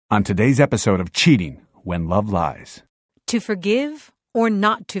On today's episode of Cheating When Love Lies. To forgive or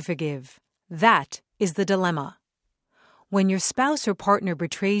not to forgive, that is the dilemma. When your spouse or partner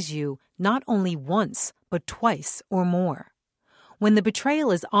betrays you not only once, but twice or more. When the betrayal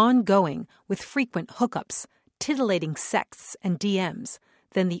is ongoing with frequent hookups, titillating sexts and DMs,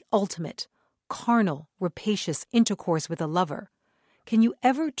 then the ultimate, carnal, rapacious intercourse with a lover. Can you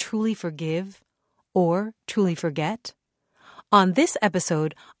ever truly forgive or truly forget? On this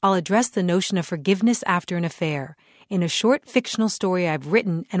episode, I'll address the notion of forgiveness after an affair in a short fictional story I've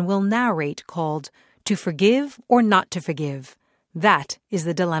written and will narrate called To Forgive or Not to Forgive. That is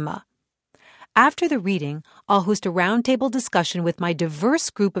the dilemma. After the reading, I'll host a roundtable discussion with my diverse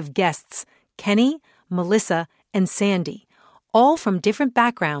group of guests, Kenny, Melissa, and Sandy, all from different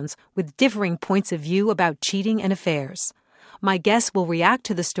backgrounds with differing points of view about cheating and affairs. My guests will react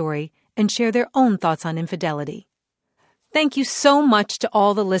to the story and share their own thoughts on infidelity. Thank you so much to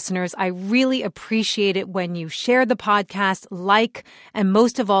all the listeners. I really appreciate it when you share the podcast, like, and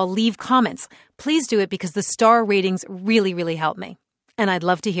most of all, leave comments. Please do it because the star ratings really help me. And I'd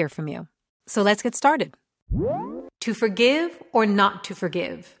love to hear from you. So let's get started. To forgive or not to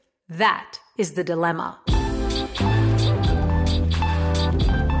forgive? That is the dilemma.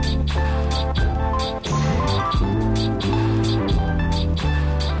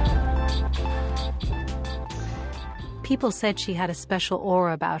 People said she had a special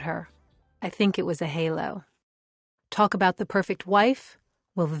aura about her. I think it was a halo. Talk about the perfect wife?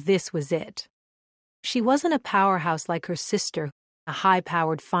 Well, this was it. She wasn't a powerhouse like her sister, a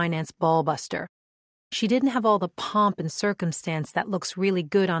high-powered finance ballbuster. She didn't have all the pomp and circumstance that looks really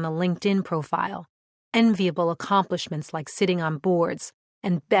good on a LinkedIn profile, enviable accomplishments like sitting on boards,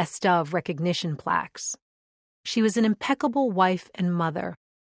 and best-of recognition plaques. She was an impeccable wife and mother.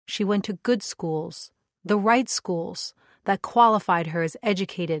 She went to good schools, the right schools, that qualified her as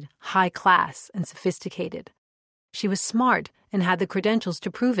educated, high class, and sophisticated. She was smart and had the credentials to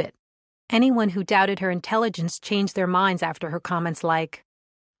prove it. Anyone who doubted her intelligence changed their minds after her comments like,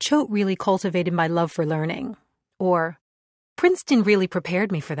 "Choate really cultivated my love for learning," or, "Princeton really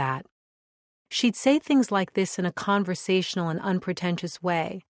prepared me for that." She'd say things like this in a conversational and unpretentious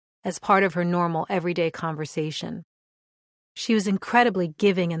way, as part of her normal everyday conversation. She was incredibly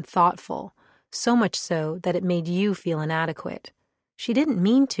giving and thoughtful, so much so that it made you feel inadequate. She didn't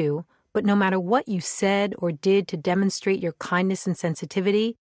mean to, but no matter what you said or did to demonstrate your kindness and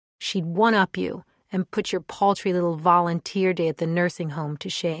sensitivity, she'd one-up you and put your paltry little volunteer day at the nursing home to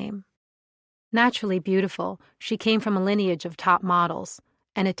shame. Naturally beautiful, she came from a lineage of top models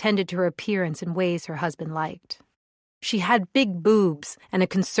and attended to her appearance in ways her husband liked. She had big boobs and a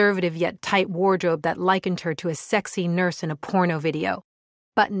conservative yet tight wardrobe that likened her to a sexy nurse in a porno video,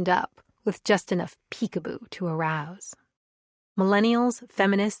 buttoned up, with just enough peekaboo to arouse. Millennials,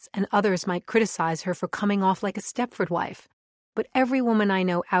 feminists, and others might criticize her for coming off like a Stepford wife, but every woman I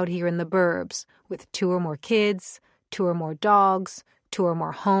know out here in the burbs, with 2 or more kids, 2 or more dogs, 2 or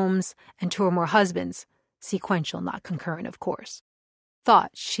more homes, and 2 or more husbands, sequential, not concurrent, of course,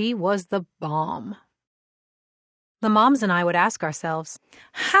 thought she was the bomb. The moms and I would ask ourselves,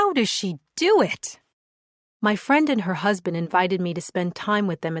 how does she do it? My friend and her husband invited me to spend time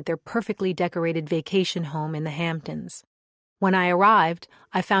with them at their perfectly decorated vacation home in the Hamptons. When I arrived,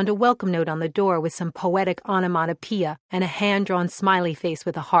 I found a welcome note on the door with some poetic onomatopoeia and a hand-drawn smiley face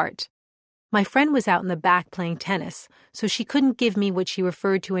with a heart. My friend was out in the back playing tennis, so she couldn't give me what she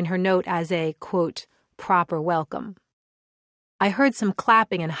referred to in her note as a, quote, proper welcome. I heard some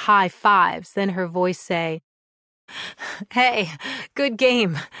clapping and high fives, then her voice say, "Hey, good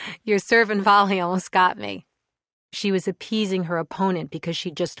game. Your serve and volley almost got me." She was appeasing her opponent because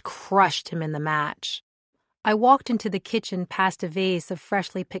she just crushed him in the match. I walked into the kitchen past a vase of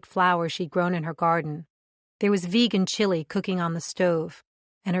freshly picked flowers she'd grown in her garden. There was vegan chili cooking on the stove,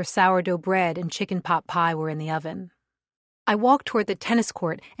 and her sourdough bread and chicken pot pie were in the oven. I walked toward the tennis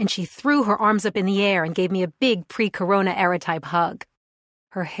court, and she threw her arms up in the air and gave me a big pre-corona era type hug.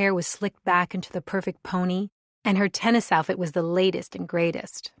 Her hair was slicked back into the perfect pony, and her tennis outfit was the latest and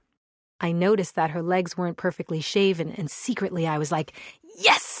greatest. I noticed that her legs weren't perfectly shaven, and secretly I was like,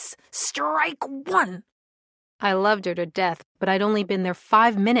 yes, strike one. I loved her to death, but I'd only been there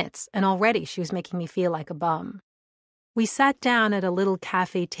 5 minutes, and already she was making me feel like a bum. We sat down at a little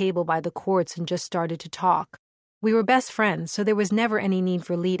cafe table by the courts and just started to talk. We were best friends, so there was never any need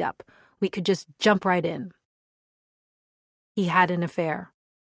for lead-up. We could just jump right in. He had an affair,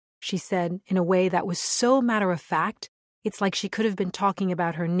 she said in a way that was so matter-of-fact, it's like she could have been talking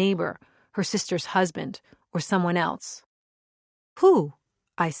about her neighbor, her sister's husband, or someone else. Who?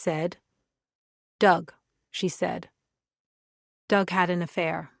 I said. Doug, she said. Doug had an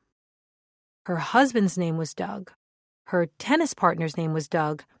affair. Her husband's name was Doug. Her tennis partner's name was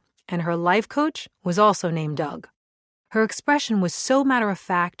Doug, and her life coach was also named Doug. Her expression was so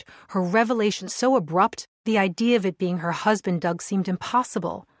matter-of-fact, her revelation so abrupt, the idea of it being her husband Doug seemed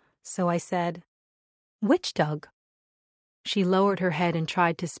impossible. So I said, "Which Doug?" She lowered her head and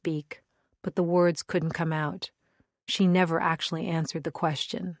tried to speak, but the words couldn't come out. She never actually answered the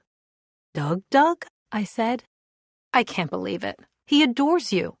question. Doug, I said. "I can't believe it. He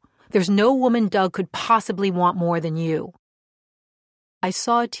adores you. There's no woman Doug could possibly want more than you." I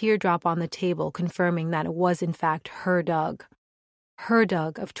saw a teardrop on the table confirming that it was in fact her Doug. Her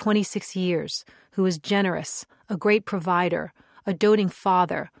Doug of 26 years, who was generous, a great provider, a doting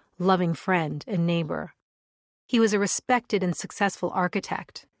father, loving friend and neighbor. He was a respected and successful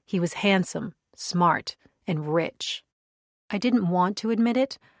architect. He was handsome, smart, and rich. I didn't want to admit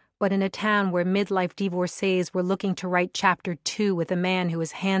it, but in a town where midlife divorcees were looking to write chapter 2 with a man who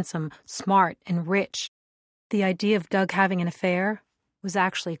was handsome, smart, and rich, the idea of Doug having an affair was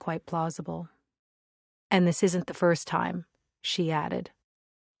actually quite plausible. "And this isn't the first time," she added.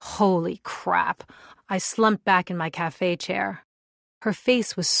 Holy crap! I slumped back in my cafe chair. Her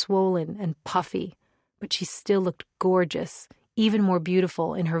face was swollen and puffy, but she still looked gorgeous, even more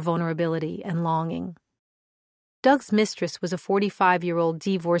beautiful in her vulnerability and longing. Doug's mistress was a 45-year-old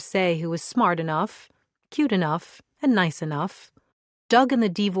divorcee who was smart enough, cute enough, and nice enough. Doug and the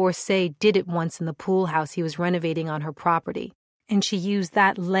divorcee did it once in the pool house he was renovating on her property, and she used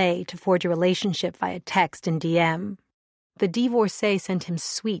that lay to forge a relationship via text and DM. The divorcee sent him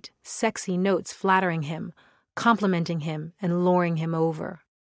sweet, sexy notes flattering him, complimenting him, and luring him over.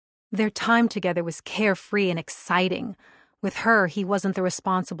 Their time together was carefree and exciting. With her, he wasn't the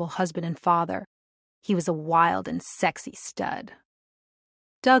responsible husband and father. He was a wild and sexy stud.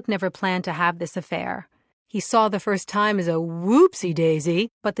 Doug never planned to have this affair. He saw the first time as a whoopsie-daisy,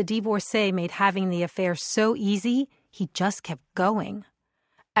 but the divorcee made having the affair so easy, he just kept going.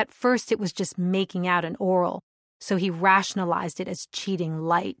 At first, it was just making out and oral, so he rationalized it as cheating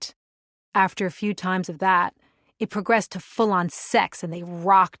light. After a few times of that, it progressed to full-on sex, and they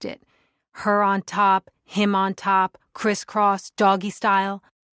rocked it. Her on top, him on top, crisscross, doggy style.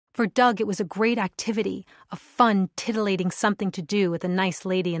 For Doug, it was a great activity, a fun, titillating something to do with a nice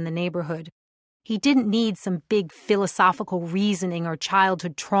lady in the neighborhood. He didn't need some big philosophical reasoning or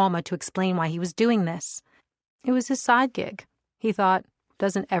childhood trauma to explain why he was doing this. It was his side gig. He thought,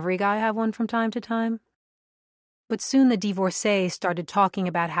 doesn't every guy have one from time to time? But soon the divorcee started talking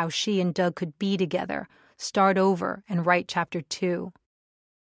about how she and Doug could be together, start over, and write chapter 2.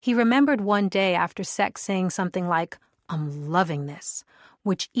 He remembered one day after sex saying something like, "I'm loving this,"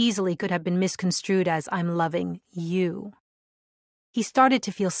 which easily could have been misconstrued as "I'm loving you." He started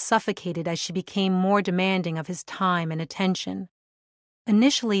to feel suffocated as she became more demanding of his time and attention.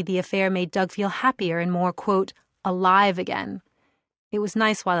 Initially, the affair made Doug feel happier and more, quote, alive again. It was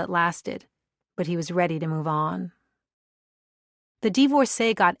nice while it lasted, but he was ready to move on. The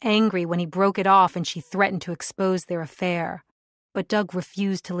divorcee got angry when he broke it off and she threatened to expose their affair. But Doug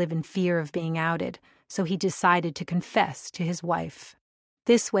refused to live in fear of being outed, so he decided to confess to his wife.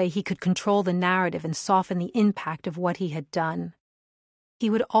 This way he could control the narrative and soften the impact of what he had done. He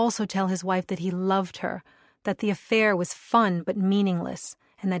would also tell his wife that he loved her, that the affair was fun but meaningless,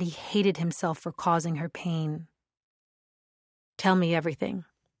 and that he hated himself for causing her pain. "Tell me everything,"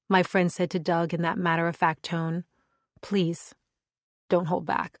 my friend said to Doug in that matter-of-fact tone. "Please, don't hold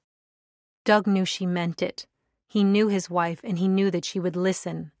back." Doug knew she meant it. He knew his wife, and he knew that she would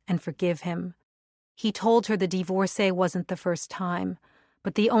listen and forgive him. He told her the divorcee wasn't the first time,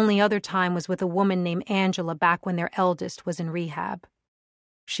 but the only other time was with a woman named Angela back when their eldest was in rehab.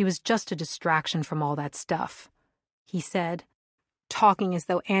 She was just a distraction from all that stuff, he said, talking as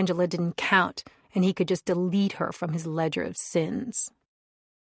though Angela didn't count and he could just delete her from his ledger of sins.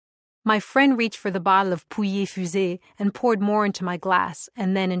 My friend reached for the bottle of Pouilly Fusée and poured more into my glass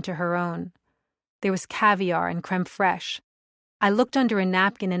and then into her own. There was caviar and crème fraîche. I looked under a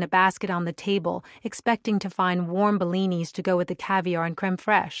napkin in a basket on the table, expecting to find warm bellinis to go with the caviar and crème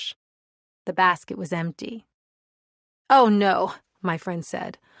fraîche. The basket was empty. "Oh no," my friend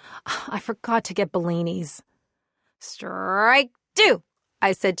said. "I forgot to get bellinis." "Strike 2,"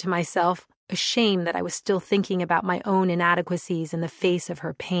 I said to myself, ashamed that I was still thinking about my own inadequacies in the face of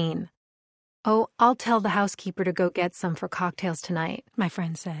her pain. "Oh, I'll tell the housekeeper to go get some for cocktails tonight," my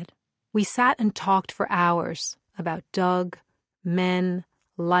friend said. We sat and talked for hours about Doug, men,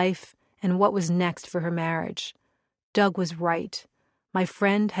 life, and what was next for her marriage. Doug was right. My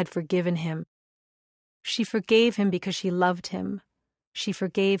friend had forgiven him. She forgave him because she loved him. She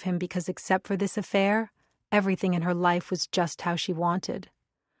forgave him because except for this affair, everything in her life was just how she wanted.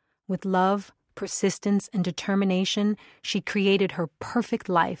 With love, persistence, and determination, she created her perfect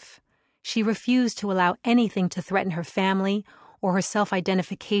life. She refused to allow anything to threaten her family or her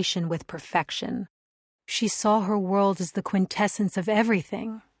self-identification with perfection. She saw her world as the quintessence of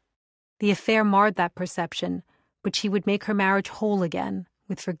everything. The affair marred that perception, but she would make her marriage whole again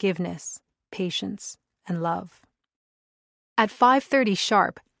with forgiveness, patience, and love. At 5:30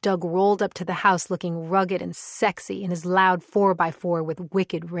 sharp, Doug rolled up to the house looking rugged and sexy in his loud 4x4 with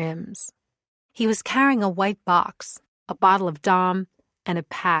wicked rims. He was carrying a white box, a bottle of Dom, and a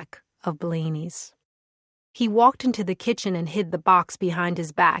pack of Blaney's. He walked into the kitchen and hid the box behind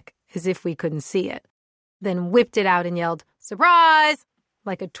his back, as if we couldn't see it, then whipped it out and yelled, "Surprise!"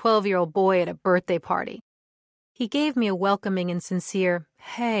 like a 12-year-old boy at a birthday party. He gave me a welcoming and sincere,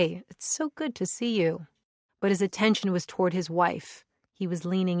 "Hey, it's so good to see you." But his attention was toward his wife. He was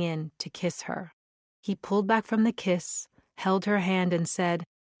leaning in to kiss her. He pulled back from the kiss, held her hand, and said,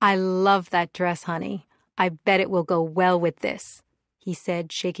 "I love that dress, honey. I bet it will go well with this," he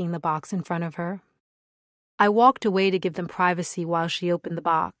said, shaking the box in front of her. I walked away to give them privacy while she opened the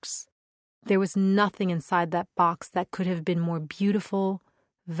box. There was nothing inside that box that could have been more beautiful,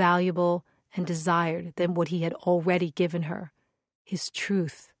 valuable, and desired than what he had already given her: his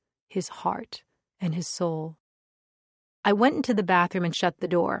truth, his heart, and his soul. I went into the bathroom and shut the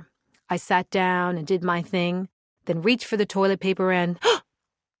door. I sat down and did my thing, then reached for the toilet paper and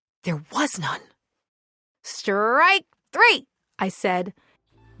there was none. "Strike 3, I said,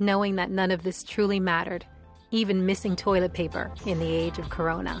 knowing that none of this truly mattered, even missing toilet paper in the age of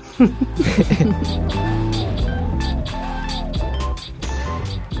Corona.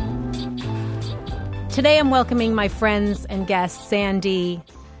 Today I'm welcoming my friends and guests, Sandy,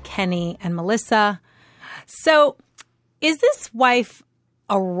 Kenny, and Melissa. So, is this wife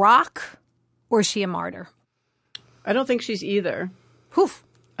a rock or is she a martyr? I don't think she's either. Oof.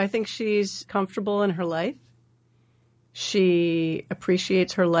 I think she's comfortable in her life. She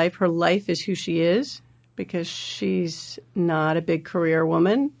appreciates her life. Her life is who she is because she's not a big career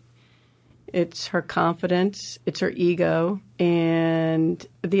woman. It's her confidence. It's her ego. And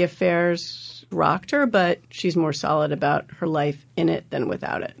the affairs rocked her, but she's more solid about her life in it than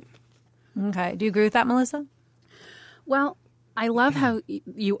without it. Okay. Do you agree with that, Melissa? Well, I love how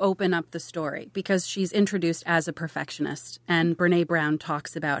you open up the story because she's introduced as a perfectionist. And Brene Brown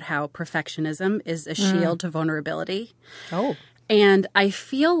talks about how perfectionism is a shield to vulnerability. Oh. And I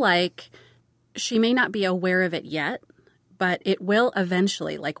feel like she may not be aware of it yet, but it will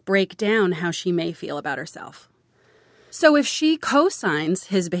eventually break down how she may feel about herself. So if she co-signs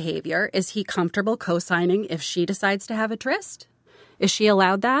his behavior, is he comfortable co-signing if she decides to have a tryst? Is she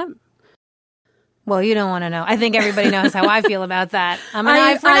allowed that? Well, you don't want to know. I think everybody knows how I feel about that. I'm an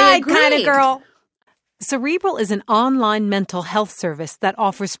eye for an eye kind of girl. Cerebral is an online mental health service that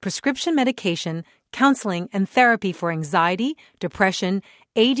offers prescription medication, counseling, and therapy for anxiety, depression,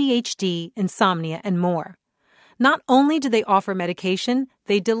 ADHD, insomnia, and more. Not only do they offer medication,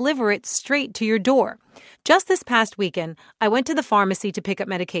 they deliver it straight to your door. Just this past weekend, I went to the pharmacy to pick up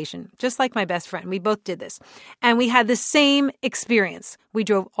medication, just like my best friend. We both did this. And we had the same experience. We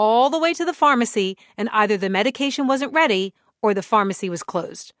drove all the way to the pharmacy, and either the medication wasn't ready or the pharmacy was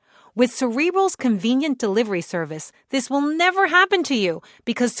closed. With Cerebral's convenient delivery service, this will never happen to you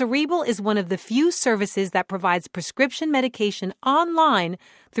because Cerebral is one of the few services that provides prescription medication online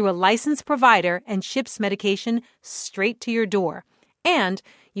through a licensed provider and ships medication straight to your door. And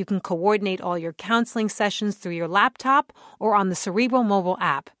you can coordinate all your counseling sessions through your laptop or on the Cerebral mobile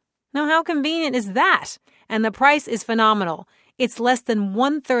app. Now, how convenient is that? And the price is phenomenal. It's less than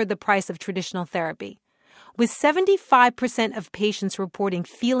 1/3 the price of traditional therapy. With 75% of patients reporting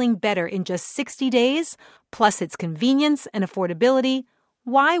feeling better in just 60 days, plus its convenience and affordability,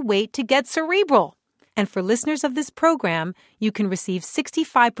 why wait to get Cerebral? And for listeners of this program, you can receive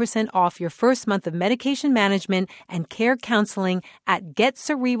 65% off your first month of medication management and care counseling at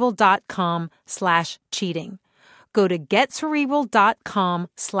getcerebral.com/cheating. Go to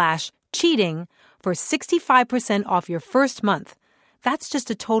getcerebral.com/cheating for 65% off your first month. That's just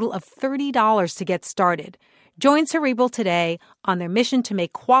a total of $30 to get started. Join Cerebral today on their mission to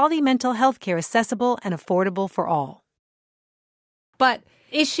make quality mental health care accessible and affordable for all. But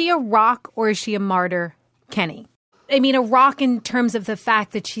is she a rock or is she a martyr, Kenny? I mean, a rock in terms of the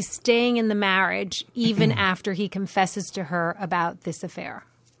fact that she's staying in the marriage even after he confesses to her about this affair.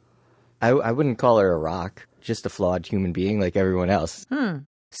 I wouldn't call her a rock, just a flawed human being like everyone else.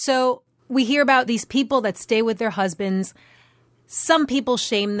 So we hear about these people that stay with their husbands. Some people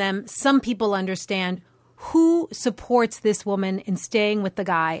shame them. Some people understand. Who supports this woman in staying with the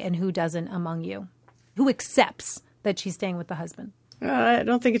guy and who doesn't among you? Who accepts that she's staying with the husband? I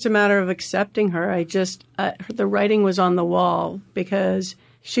don't think it's a matter of accepting her. The writing was on the wall because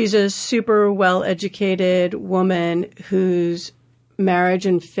she's a super well-educated woman whose marriage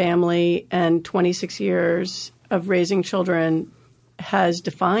and family and 26 years of raising children has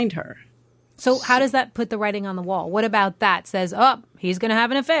defined her. So how does that put the writing on the wall? What about that says, oh, he's going to have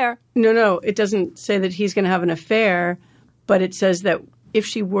an affair? No, it doesn't say that he's going to have an affair, but it says that if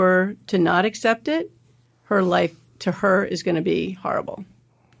she were to not accept it, her life to her is going to be horrible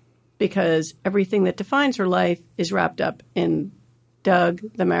because everything that defines her life is wrapped up in Doug,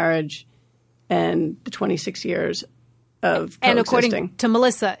 the marriage, and the 26 years of coexisting. And according to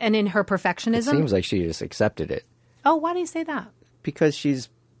Melissa, and in her perfectionism? It seems like she just accepted it. Oh, why do you say that? Because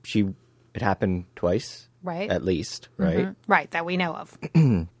it happened twice, right? At least, right? Mm-hmm. Right, that we know of.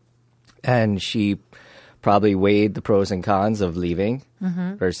 And she probably weighed the pros and cons of leaving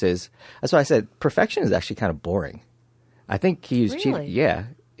versus, that's why I said perfection is actually kind of boring. I think he's Really? Yeah,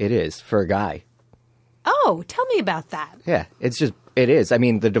 it is for a guy. Oh, tell me about that. Yeah, it is. I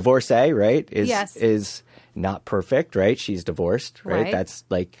mean, the divorcee, right, is not perfect, right? She's divorced, right? That's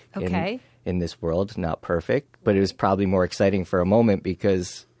like in this world, not perfect. But it was probably more exciting for a moment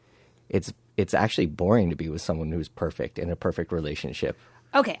because it's actually boring to be with someone who's perfect in a perfect relationship.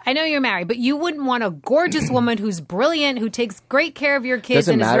 Okay, I know you're married, but you wouldn't want a gorgeous woman who's brilliant, who takes great care of your kids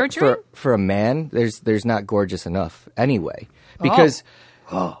and is nurturing? For a man, there's not gorgeous enough anyway. Because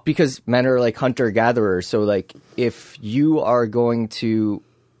because men are like hunter-gatherers. So like if you are going to,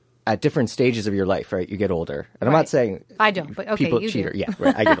 at different stages of your life, right, you get older. And I'm not saying I don't, but okay, people you cheat. do. Yeah,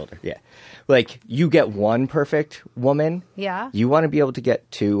 right, I get older, yeah. Like you get one perfect woman. Yeah. You want to be able to get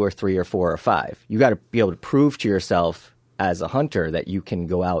 2 or 3 or 4 or 5. You got to be able to prove to yourself as a hunter that you can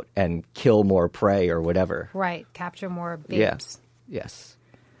go out and kill more prey or whatever. Right, capture more babes. Yeah. Yes.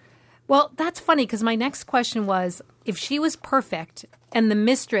 Well, that's funny because my next question was, if she was perfect and the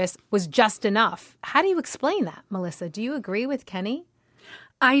mistress was just enough, how do you explain that, Melissa? Do you agree with Kenny?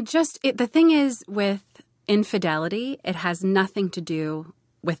 The thing is with infidelity, it has nothing to do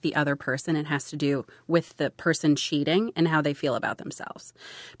with the other person. It has to do with the person cheating and how they feel about themselves.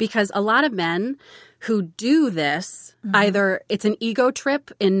 Because a lot of men who do this, either it's an ego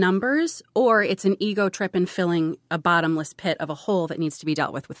trip in numbers or it's an ego trip in filling a bottomless pit of a hole that needs to be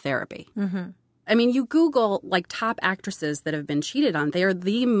dealt with therapy. I mean, you Google like top actresses that have been cheated on. They are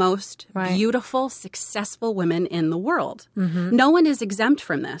the most beautiful, successful women in the world. No one is exempt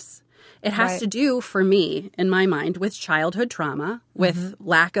from this. It has to do, for me, in my mind, with childhood trauma, with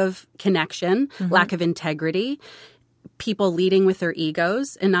lack of connection, lack of integrity, people leading with their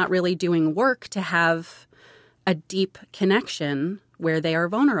egos and not really doing work to have a deep connection where they are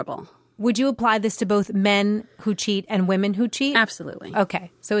vulnerable. Would you apply this to both men who cheat and women who cheat? Absolutely.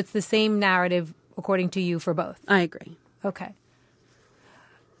 Okay. So it's the same narrative, according to you, for both? I agree. Okay.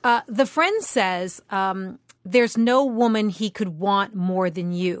 The friend says, there's no woman he could want more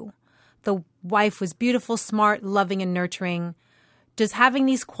than you. The wife was beautiful, smart, loving, and nurturing. Does having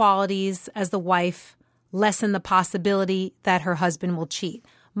these qualities as the wife lessen the possibility that her husband will cheat?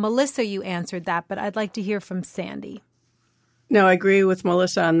 Melissa, you answered that, but I'd like to hear from Sandy. No, I agree with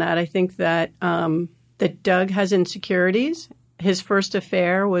Melissa on that. I think that that Doug has insecurities. His first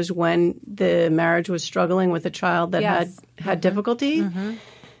affair was when the marriage was struggling with a child that had difficulty.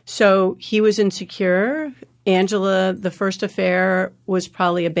 So he was insecure. Angela, the first affair was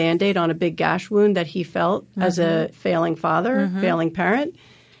probably a Band-Aid on a big gash wound that he felt as a failing father, failing parent.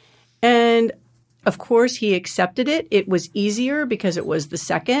 And, of course, he accepted it. It was easier because it was the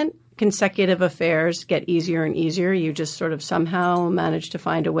second. Consecutive affairs get easier and easier. You just sort of somehow manage to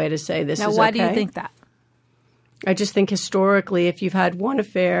find a way to say this is okay. Now, why do you think that? I just think historically, if you've had one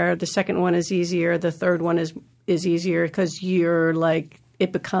affair, the second one is easier, the third one is easier because you're like,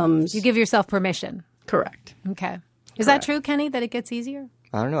 it becomes... You give yourself permission. Correct. Okay. Is that true, Kenny, that it gets easier?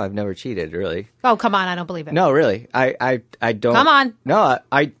 I don't know. I've never cheated, really. Oh, come on. I don't believe it. No, really. I don't. Come on. No,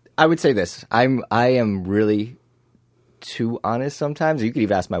 I would say this. I am really too honest sometimes. You could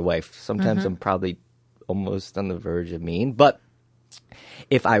even ask my wife. Sometimes I'm probably almost on the verge of mean. But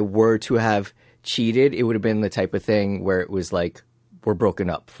if I were to have cheated, it would have been the type of thing where it was like, we're broken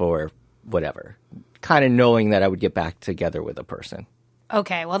up for whatever. Kind of knowing that I would get back together with a person.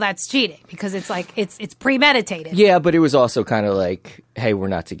 Okay, well, that's cheating because it's like it's premeditated. Yeah, but it was also kind of like, hey, we're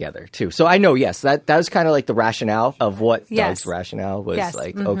not together, too. So I know, yes, that was kind of like the rationale of what Doug's rationale was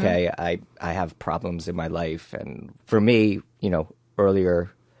like, okay, I have problems in my life. And for me,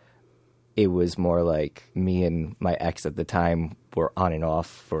 earlier, it was more like me and my ex at the time were on and off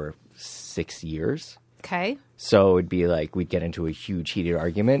for 6 years. Okay. So it'd be like we'd get into a huge heated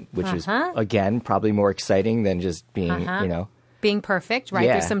argument, which is, again, probably more exciting than just being, being perfect, right?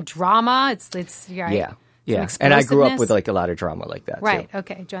 Yeah. There's some drama. It's right. Yeah. Some Yeah. And I grew up explosiveness. with like a lot of drama like that. Right. Too.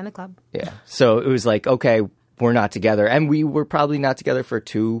 Okay. Join the club. Yeah. So it was like, okay, we're not together. And we were probably not together for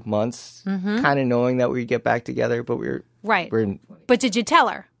 2 months, kind of knowing that we'd get back together, but Right. we're But did you tell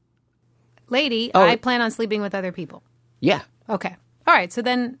her, lady, I plan on sleeping with other people? yeah. Okay. All right. So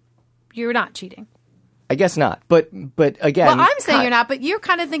then you're not cheating. I guess not. But again. Well, I'm saying you're not, but you're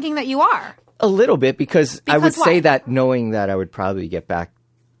kind of thinking that you are. A little bit because I would Because say why? that knowing that I would probably get back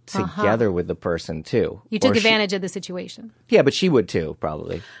together with the person too. You took Or she- advantage of the situation. Yeah, but she would too,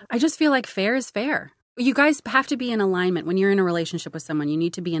 probably. I just feel like fair is fair. You guys have to be in alignment. When you're in a relationship with someone, you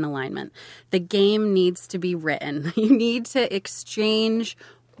need to be in alignment. The game needs to be written. You need to exchange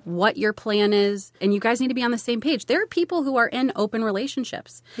what your plan is, and you guys need to be on the same page. There are people who are in open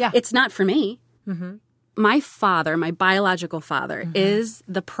relationships. Yeah. It's not for me. My father, my biological father, is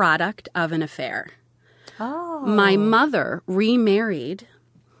the product of an affair. Oh. My mother remarried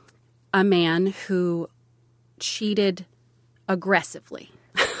a man who cheated aggressively.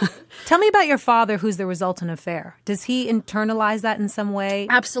 Tell me about your father, who's the resultant affair. Does he internalize that in some way?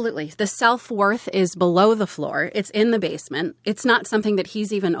 Absolutely. The self-worth is below the floor. It's in the basement. It's not something that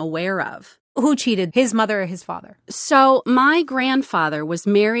he's even aware of. Who cheated, his mother or his father? So my grandfather was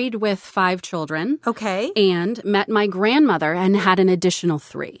married with 5 children. Okay. And met my grandmother and had an additional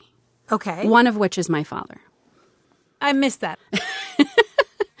 3. Okay. One of which is my father. I missed that.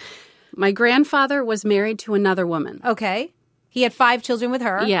 My grandfather was married to another woman. Okay. He had 5 children with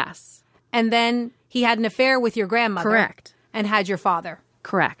her. Yes. And then he had an affair with your grandmother. Correct. And had your father.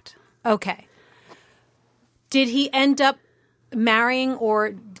 Correct. Okay. Did he end up marrying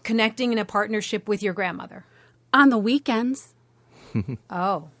or connecting in a partnership with your grandmother? On the weekends.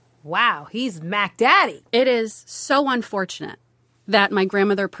 Oh, wow. He's Mac Daddy. It is so unfortunate that my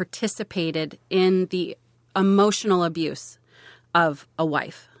grandmother participated in the emotional abuse of a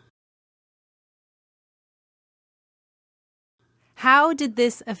wife. How did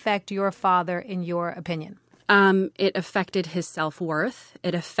this affect your father, in your opinion? It affected his self-worth.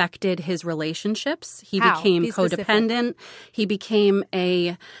 It affected his relationships. He How? became Be specific. codependent. He became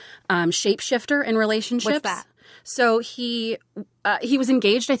a shapeshifter in relationships. What's that? So he was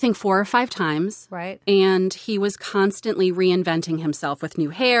engaged, I think, 4 or 5 times. Right. And he was constantly reinventing himself with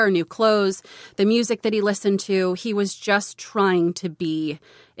new hair, new clothes, the music that he listened to. He was just trying to be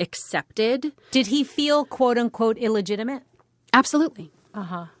accepted. Did he feel, quote unquote, illegitimate? Absolutely.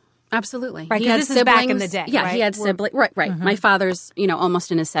 Absolutely. Right, He 'cause had this is back in siblings. the day, Yeah, right? he had siblings. Right. My father's,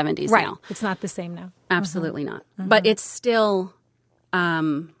 almost in his 70s now. It's not the same now. Absolutely not. But it's still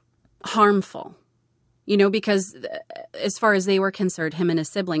harmful, because as far as they were concerned, him and his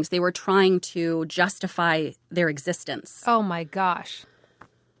siblings, they were trying to justify their existence. Oh, my gosh.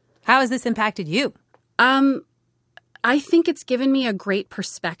 How has this impacted you? I think it's given me a great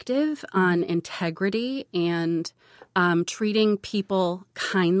perspective on integrity and treating people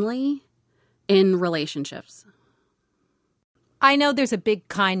kindly in relationships. I know there's a big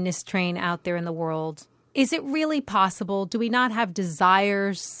kindness train out there in the world. Is it really possible? Do we not have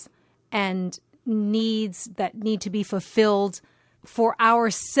desires and needs that need to be fulfilled for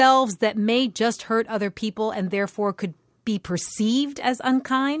ourselves that may just hurt other people and therefore could be perceived as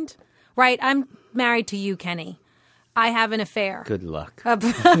unkind? Right? I'm married to you, Kenny. I have an affair. Good luck.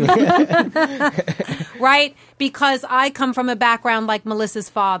 Right? Because I come from a background like Melissa's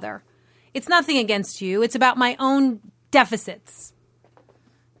father. It's nothing against you. It's about my own deficits.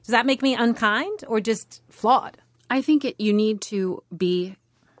 Does that make me unkind or just flawed? I think you need to be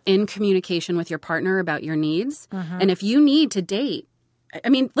in communication with your partner about your needs. And if you need to date,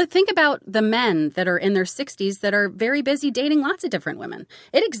 think about the men that are in their 60s that are very busy dating lots of different women.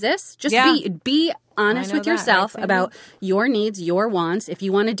 It exists. Just be honest with yourself about your needs, your wants. If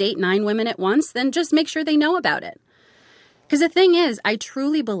you want to date 9 women at once, then just make sure they know about it. Because the thing is, I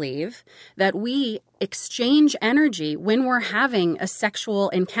truly believe that we exchange energy when we're having a sexual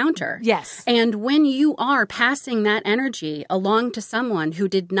encounter. Yes. And when you are passing that energy along to someone who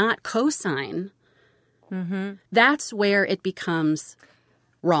did not co-sign, that's where it becomes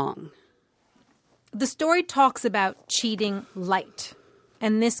wrong. The story talks about cheating light.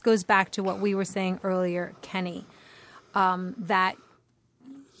 And this goes back to what we were saying earlier, Kenny, that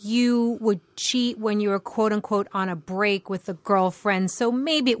you would cheat when you were, quote unquote, on a break with a girlfriend. So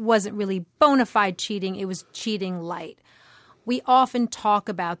maybe it wasn't really bona fide cheating. It was cheating light. We often talk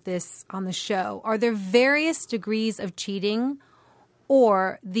about this on the show. Are there various degrees of cheating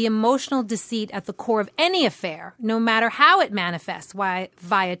or the emotional deceit at the core of any affair, no matter how it manifests, via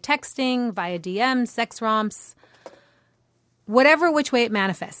texting, via DMs, sex romps, whatever which way it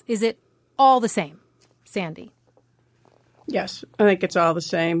manifests? Is it all the same, Sandy? Yes, I think it's all the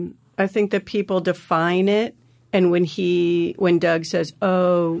same. I think that people define it. And when Doug says,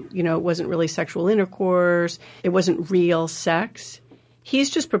 oh, it wasn't really sexual intercourse, it wasn't real sex, he's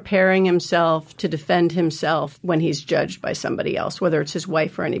just preparing himself to defend himself when he's judged by somebody else, whether it's his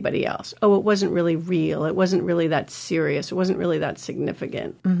wife or anybody else. Oh, it wasn't really real. It wasn't really that serious. It wasn't really that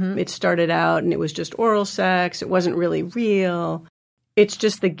significant. Mm-hmm. It started out and it was just oral sex. It wasn't really real. It's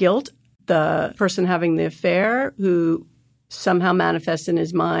just the guilt, the person having the affair who somehow manifests in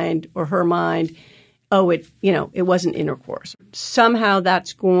his mind or her mind, oh, it wasn't intercourse. Somehow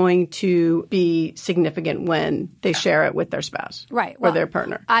that's going to be significant when they share it with their spouse, right, or their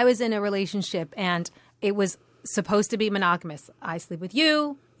partner. I was in a relationship and it was supposed to be monogamous. I sleep with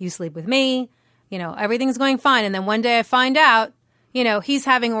you, you sleep with me, everything's going fine. And then one day I find out, he's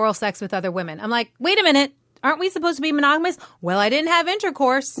having oral sex with other women. I'm like, wait a minute, aren't we supposed to be monogamous? Well, I didn't have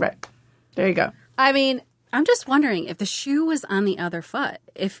intercourse. Right. There you go. I mean, I'm just wondering if the shoe was on the other foot,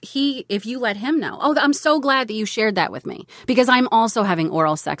 if you let him know, oh, I'm so glad that you shared that with me because I'm also having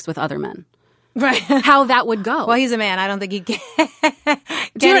oral sex with other men. Right. How that would go. Well, he's a man. I don't think he can.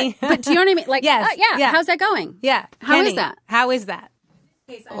 But do you know what I mean? Like, yes. Yeah. How's that going? Yeah. How is that? How is that?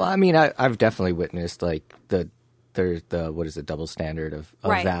 Well, I mean, I've definitely witnessed like the what is the double standard of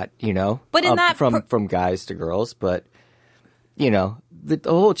right. that, But in that from guys to girls, but the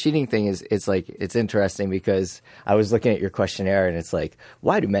whole cheating thing it's interesting because I was looking at your questionnaire and it's like,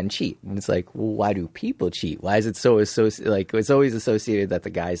 why do men cheat? And it's like, well, why do people cheat? Why is it so associated? Like, it's always associated that the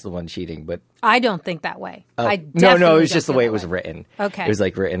guy's the one cheating, but I don't think that way. No, it was just the way it was written. Okay. It was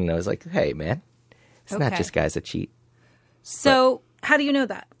like written and I was like, hey, man, it's not just guys that cheat. So how do you know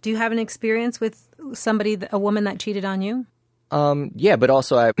that? Do you have an experience with somebody, a woman that cheated on you? Yeah, but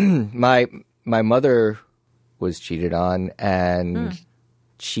also my mother was cheated on and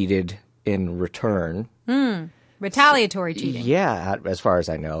cheated in return. Retaliatory cheating. Yeah, as far as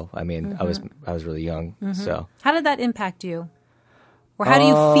I know. I mean, I was really young, so. How did that impact you? Or how do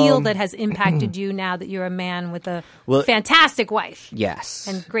you feel that has impacted you now that you're a man with a fantastic wife? Yes.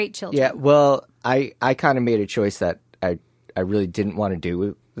 And great children. Yeah, well, I kind of made a choice that I really didn't want to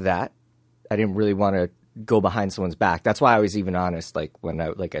do that. I didn't really want to go behind someone's back. That's why I was even honest, like when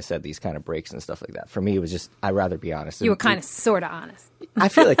like I said, these kind of breaks and stuff like that. For me, it was just, I'd rather be honest. You were kind of sort of honest. I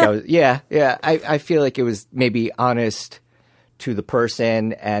feel like I was, yeah. I feel like it was maybe honest to the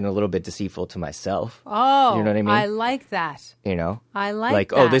person and a little bit deceitful to myself. Oh, you know what I mean? I like that. I like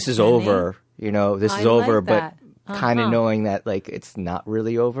that. Oh, this is over. This is over, like that. But kind of knowing that like it's not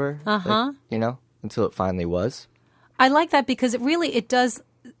really over. Like, until it finally was. I like that because it does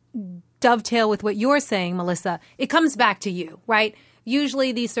dovetail with what you're saying, Melissa. It comes back to you, right?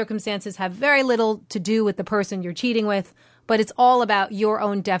 Usually these circumstances have very little to do with the person you're cheating with, but it's all about your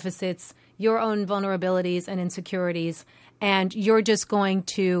own deficits, your own vulnerabilities and insecurities, and you're just going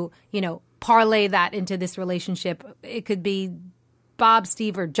to, parlay that into this relationship. It could be Bob,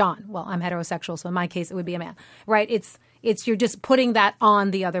 Steve, or John. Well, I'm heterosexual, so in my case, it would be a man, right? It's you're just putting that on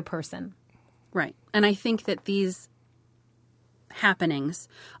the other person. Right. And I think that these happenings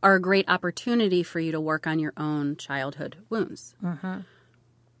are a great opportunity for you to work on your own childhood wounds,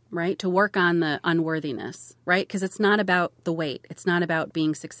 right? To work on the unworthiness, right? Because it's not about the weight. It's not about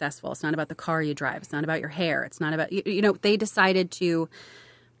being successful. It's not about the car you drive. It's not about your hair. It's not about, they decided to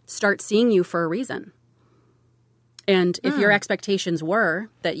start seeing you for a reason. And if your expectations were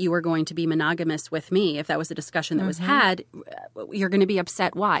that you were going to be monogamous with me, if that was a discussion that was had, you're going to be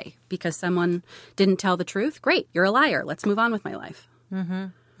upset. Why? Because someone didn't tell the truth? Great. You're a liar. Let's move on with my life.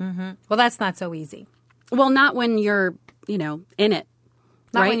 Well, that's not so easy. Well, not when you're, in it.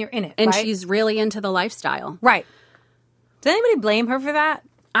 Not right? when you're in it, And right? she's really into the lifestyle. Right. Does anybody blame her for that?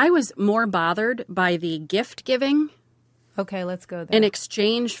 I was more bothered by the gift giving. Okay, let's go there. In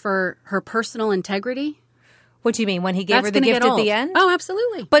exchange for her personal integrity. What do you mean? When he gave her the gift at the end? Oh,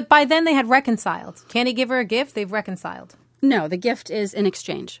 absolutely. But by then they had reconciled. Can't he give her a gift? They've reconciled. No, the gift is in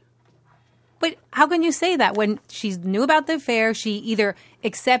exchange. But how can you say that when she knew about the affair, she either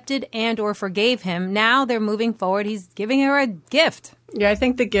accepted and or forgave him? Now they're moving forward. He's giving her a gift. Yeah, I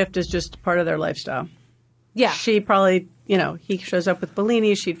think the gift is just part of their lifestyle. Yeah. She probably, he shows up with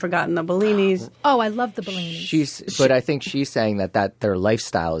Bellinis. She'd forgotten the Bellinis. Oh, I love the Bellinis. But I think she's saying that their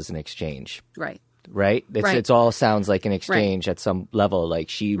lifestyle is an exchange. Right. Right? It's all sounds like an exchange at some level. Like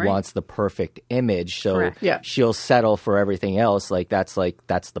she wants the perfect image, so she'll settle for everything else. Like that's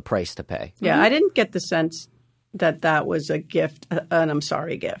the price to pay. Yeah, I didn't get the sense that was a gift, an I'm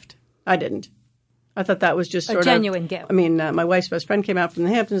sorry gift. I didn't. I thought that was just sort of a genuine gift. I mean, my wife's best friend came out from the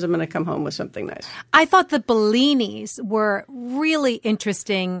Hamptons. I'm going to come home with something nice. I thought the Bellinis were really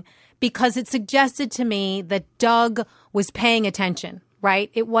interesting because it suggested to me that Doug was paying attention, right?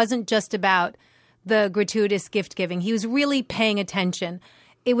 It wasn't just about the gratuitous gift giving. He was really paying attention.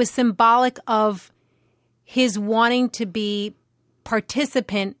 It was symbolic of his wanting to be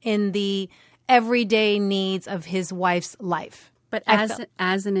participant in the everyday needs of his wife's life. But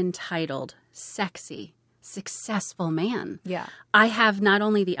as an entitled, sexy, successful man, Yeah. I have not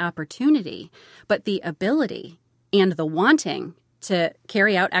only the opportunity, but the ability and the wanting to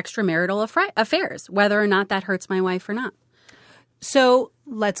carry out extramarital affairs, whether or not that hurts my wife or not. So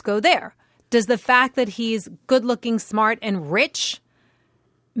let's go there. Does the fact that he's good-looking, smart, and rich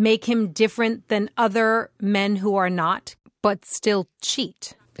make him different than other men who are not, but still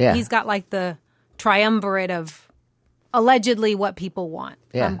cheat? Yeah. He's got like the triumvirate of allegedly what people want.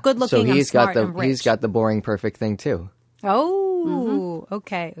 Yeah. I'm good-looking, so I'm smart, got I'm rich. he's got the boring perfect thing too. Oh,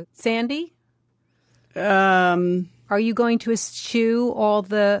 okay. Sandy? Um, Are you going to eschew all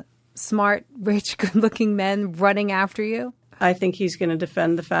the smart, rich, good-looking men running after you? I think he's going to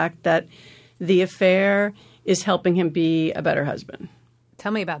defend the fact that the affair is helping him be a better husband.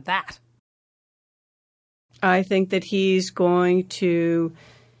 Tell me about that. I think that he's going to,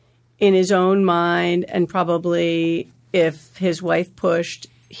 in his own mind, and probably if his wife pushed,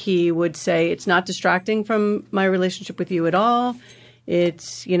 he would say, it's not distracting from my relationship with you at all.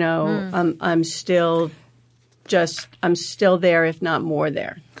 It's, I'm still there, if not more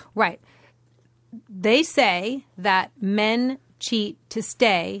there. Right. They say that men cheat to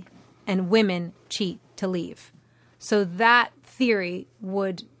stay and women cheat to leave. So that theory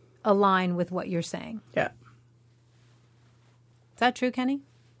would align with what you're saying. Yeah. Is that true, Kenny?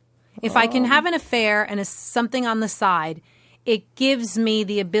 If I can have an affair and something on the side, it gives me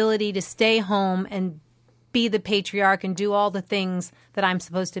the ability to stay home and be the patriarch and do all the things that I'm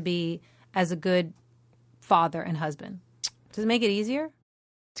supposed to be as a good father and husband. Does it make it easier?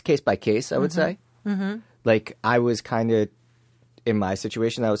 It's case by case, I would say. Mm-hmm. Like, I was kind of, in my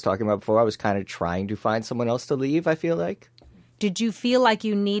situation that I was talking about before, I was kind of trying to find someone else to leave, I feel like. Did you feel like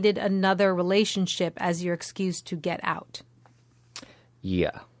you needed another relationship as your excuse to get out?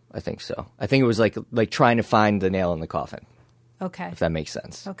 Yeah, I think so. I think it was like trying to find the nail in the coffin, Okay. if that makes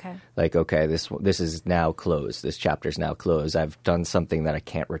sense. Okay. Like, okay, this is now closed. This chapter's now closed. I've done something that I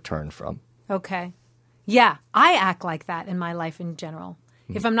can't return from. Okay. Yeah, I act like that in my life in general.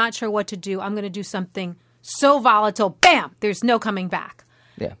 If I'm not sure what to do, I'm going to do something so volatile, bam, there's no coming back.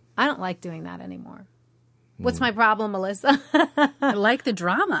 Yeah. I don't like doing that anymore. What's my problem, Melissa? I like the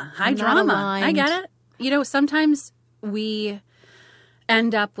drama, high I'm not drama. aligned. I get it. Sometimes we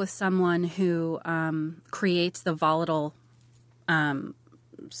end up with someone who creates the volatile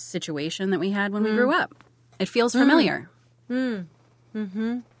situation that we had when we grew up. It feels familiar.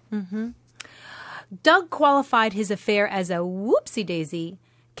 Doug qualified his affair as a whoopsie-daisy.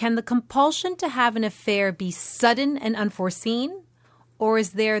 Can the compulsion to have an affair be sudden and unforeseen? Or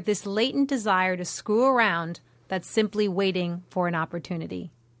is there this latent desire to screw around that's simply waiting for an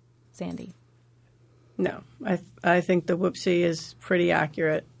opportunity? Sandy? No, I think the whoopsie is pretty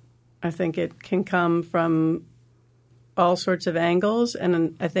accurate. I think it can come from all sorts of angles,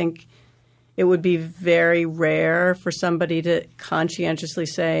 and I think it would be very rare for somebody to conscientiously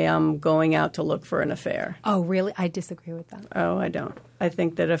say, I'm going out to look for an affair. Oh, really? I disagree with that. Oh, I don't. I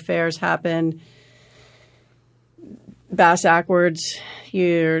think that affairs happen bass-ackwards.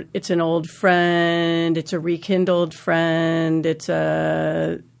 It's an old friend. It's a rekindled friend.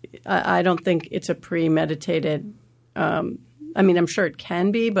 I don't think it's a premeditated. I'm sure it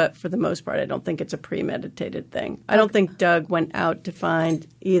can be, but for the most part, I don't think it's a premeditated thing. I don't think Doug went out to find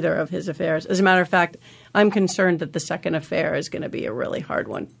either of his affairs. As a matter of fact, I'm concerned that the second affair is going to be a really hard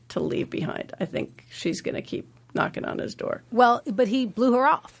one to leave behind. I think she's going to keep knocking on his door. Well, but he blew her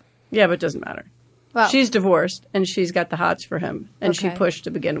off. Yeah, but it doesn't matter. Well, She's divorced, and she's got the hots for him, and she Okay. pushed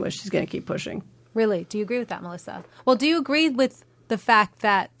to begin with. She's going to keep pushing. Really? Do you agree with that, Melissa? Well, do you agree with the fact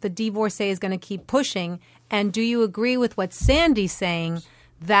that the divorcee is going to keep pushing? And do you agree with what Sandy's saying,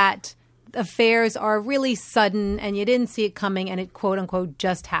 that affairs are really sudden and you didn't see it coming and it, quote unquote,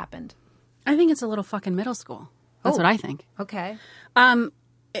 just happened? I think it's a little fucking middle school. That's what I think. Okay. When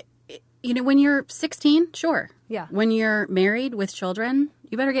you're 16, sure. Yeah. When you're married with children,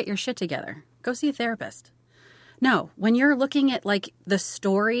 you better get your shit together. Go see a therapist. No, when you're looking at like the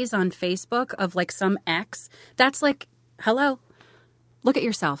stories on Facebook of like some ex, that's like, hello, look at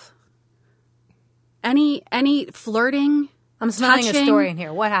yourself. Any flirting? I'm smelling a touching? story in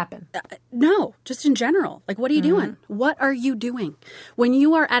here. What happened? No, just in general. Like, what are you doing? What are you doing? When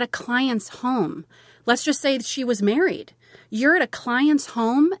you are at a client's home, let's just say she was married. You're at a client's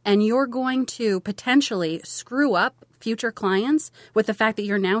home and you're going to potentially screw up future clients with the fact that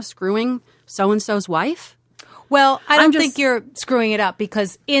you're now screwing so-and-so's wife? Well, I don't think you're screwing it up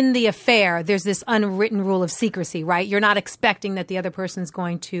because in the affair, there's this unwritten rule of secrecy, right? You're not expecting that the other person's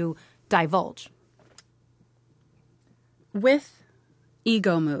going to divulge. With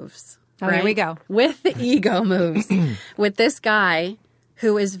ego moves. Oh, right? Here we go. With the ego moves. With this guy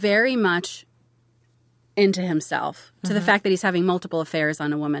who is very much into himself, to the fact that he's having multiple affairs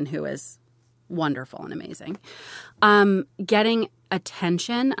on a woman who is wonderful and amazing. Getting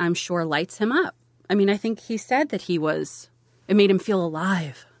attention, I'm sure, lights him up. I mean, I think he said that it made him feel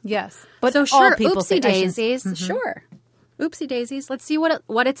alive. Yes. But so sure, all people oopsie daisies, sure. Oopsie daisies. Let's see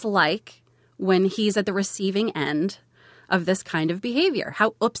what it's like when he's at the receiving end of this kind of behavior.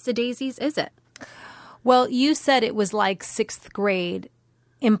 How oopsie daisies is it? Well, you said it was like 6th grade,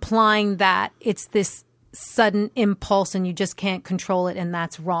 implying that it's this sudden impulse and you just can't control it and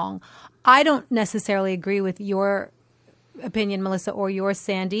that's wrong. I don't necessarily agree with your opinion, Melissa, or yours,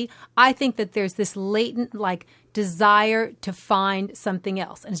 Sandy. I think that there's this latent desire to find something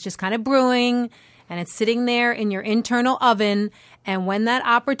else, and it's just kind of brewing and it's sitting there in your internal oven, and when that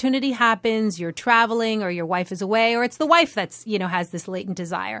opportunity happens, you're traveling or your wife is away, or it's the wife that's has this latent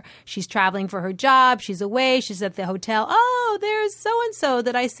desire. She's traveling for her job, she's away, she's at the hotel. Oh, there's so and so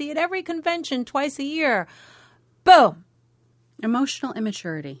that I see at every convention twice a year. Boom. Emotional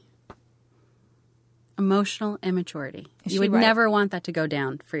immaturity. Emotional immaturity. Is you she would right? never want that to go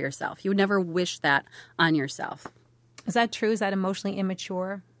down for yourself. You would never wish that on yourself. Is that true? Is that emotionally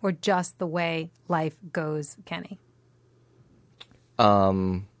immature or just the way life goes, Kenny?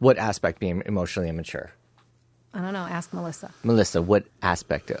 What aspect being emotionally immature? I don't know. Ask Melissa. Melissa, what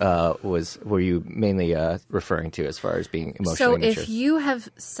aspect were you mainly referring to as far as being emotionally immature? So if you have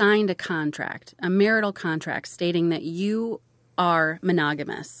signed a contract, a marital contract stating that you are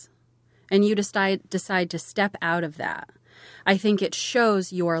monogamous, and you decide to step out of that, I think it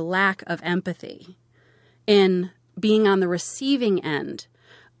shows your lack of empathy in being on the receiving end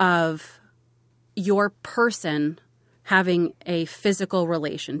of your person having a physical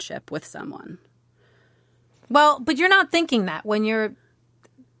relationship with someone. Well, but you're not thinking that when you're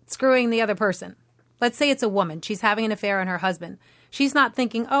screwing the other person. Let's say it's a woman. She's having an affair on her husband. She's not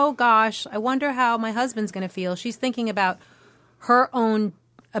thinking, oh, gosh, I wonder how my husband's going to feel. She's thinking about her own,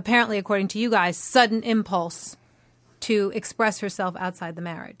 apparently, according to you guys, sudden impulse to express herself outside the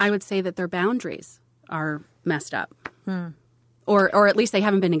marriage. I would say that their boundaries are messed up. Or at least they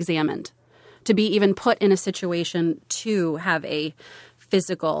haven't been examined. To be even put in a situation to have a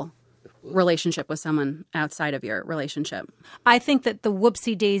physical relationship with someone outside of your relationship. I think that the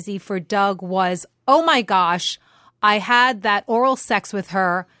whoopsie daisy for Doug was, oh my gosh, I had that oral sex with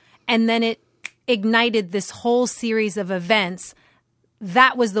her, and then it ignited this whole series of events.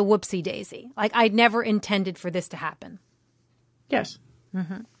 That was the whoopsie daisy. I never intended for this to happen. Yes.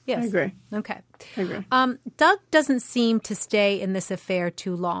 Yes. I agree. Okay. I agree. Doug doesn't seem to stay in this affair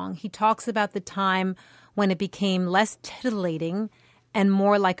too long. He talks about the time when it became less titillating and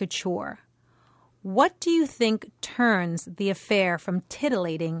more like a chore. What do you think turns the affair from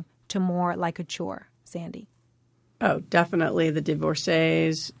titillating to more like a chore, Sandy? Oh, definitely the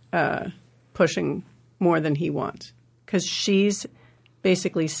divorcees pushing more than he wants. Because she's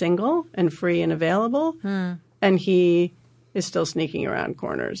basically single and free and available, and he is still sneaking around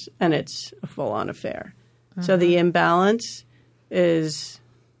corners, and it's a full-on affair. So the imbalance is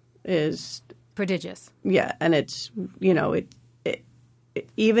prodigious. Yeah, and it's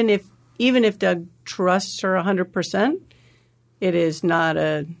even if Doug trusts her 100%, it is not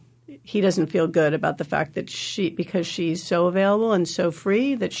he doesn't feel good about the fact that because she's so available and so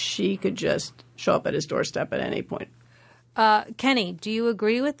free that she could just show up at his doorstep at any point. Kenny, do you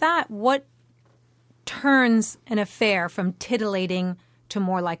agree with that? What turns an affair from titillating to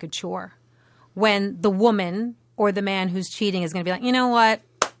more like a chore? When the woman or the man who's cheating is going to be like, you know what?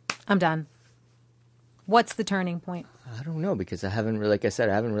 I'm done. What's the turning point? I don't know, because I haven't really, like I said,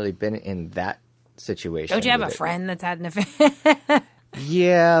 I haven't really been in that situation. Don't you have a friend that's had an affair?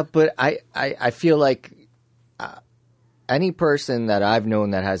 Yeah, but I feel like any person that I've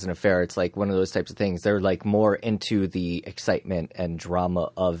known that has an affair, it's like one of those types of things. They're like more into the excitement and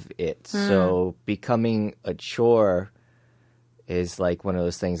drama of it. So becoming a chore is like one of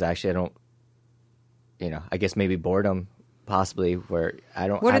those things. Actually, I don't, I guess maybe boredom possibly, where I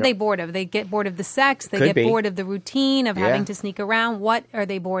don't. What are they bored of? They get bored of the sex. They get bored of the routine of having to sneak around. What are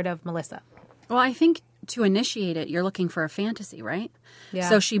they bored of, Melissa? Well, I think to initiate it, you're looking for a fantasy, right? Yeah.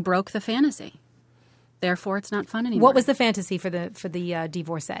 So she broke the fantasy. Therefore, it's not fun anymore. What was the fantasy for the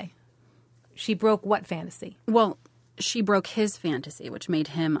divorcee? She broke what fantasy? Well, she broke his fantasy, which made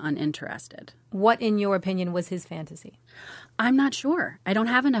him uninterested. What, in your opinion, was his fantasy? I'm not sure. I don't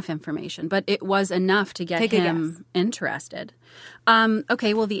have enough information, but it was enough to get him interested.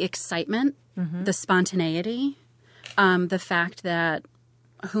 Okay, well, the excitement, the spontaneity, the fact that,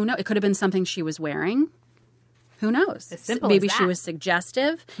 who knows, it could have been something she was wearing. Who knows? As simple Maybe as she that. was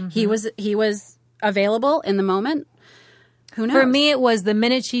suggestive. He was available in the moment. Who knows? For me, it was the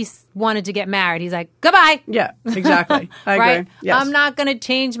minute she wanted to get married. He's like, goodbye. Yeah, exactly. I Right? agree. Yes. I'm not going to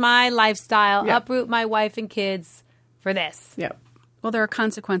change my lifestyle, Yeah. uproot my wife and kids for this. Yeah. Well, there are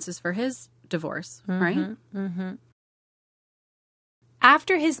consequences for his divorce, right?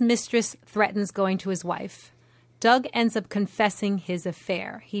 After his mistress threatens going to his wife, Doug ends up confessing his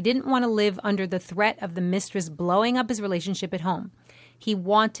affair. He didn't want to live under the threat of the mistress blowing up his relationship at home. He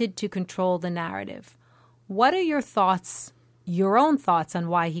wanted to control the narrative. What are your thoughts, your own thoughts, on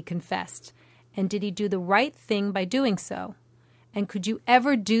why he confessed? And did he do the right thing by doing so? And could you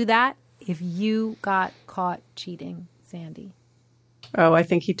ever do that if you got caught cheating, Sandy? Oh, I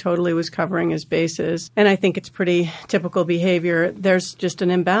think he totally was covering his bases. And I think it's pretty typical behavior. There's just an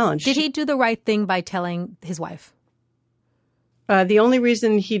imbalance. Did he do the right thing by telling his wife? The only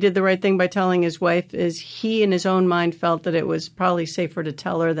reason he did the right thing by telling his wife is he, in his own mind, felt that it was probably safer to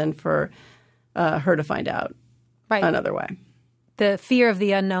tell her than for her to find out Right. another way. The fear of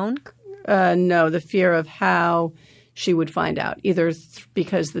the unknown? No, the fear of how she would find out, either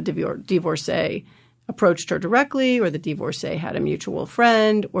because the divorcee approached her directly or the divorcee had a mutual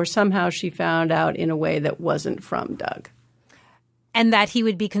friend, or somehow she found out in a way that wasn't from Doug. And that he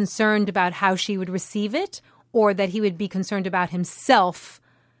would be concerned about how she would receive it, or that he would be concerned about himself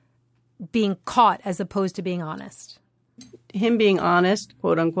being caught as opposed to being honest? Him being honest,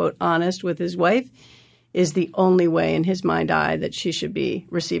 quote unquote, honest with his wife is the only way in his mind eye that she should be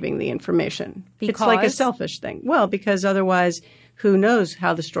receiving the information. It's like a Because? selfish thing. Well, because otherwise, who knows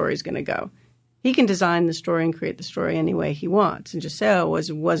how the story's going to go? He can design the story and create the story any way he wants and just say, oh,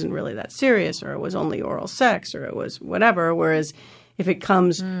 it wasn't really that serious, or it was only oral sex, or it was whatever. Whereas if it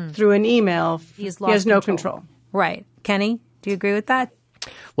comes through an email, he has no control. Right. Kenny, do you agree with that?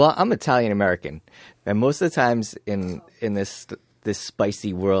 Well, I'm Italian American, and most of the times in this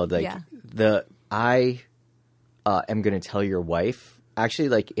spicy world, like Yeah. I am going to tell your wife. Actually,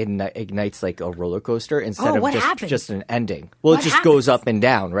 like it ignites like a roller coaster instead of what happens? just an ending. Well, What it just happens? goes up and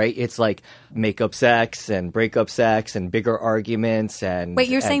down, right? It's like makeup sex and breakup sex and bigger arguments and. Wait,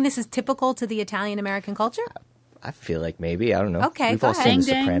 you're and saying this is typical to the Italian American culture? I feel like maybe, I don't know. Okay, We've go all ahead. seen The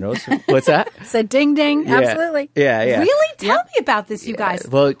Ding, ding. Sopranos. What's that? Said ding ding. Yeah. Absolutely. Yeah, yeah. Really? Tell me about this, you guys.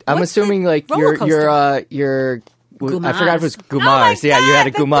 Well, I'm What's assuming the like roller your I forgot it was Oh my Gumars. Yeah, you had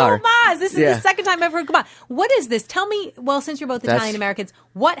a God, Gumar. the Gumars. This is Yeah. the second time I've heard Gumar. What is this? Tell me, well, since you're both Italian Americans,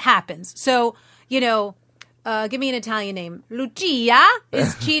 what happens? So, give me an Italian name. Lucia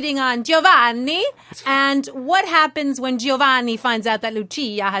is cheating on Giovanni. And what happens when Giovanni finds out that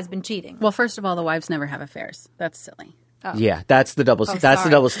Lucia has been cheating? Well, first of all, the wives never have affairs. That's silly. Yeah, that's the double sorry.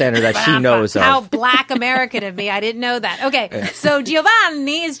 standard that she knows of. How black American of me. I didn't know that. Okay, so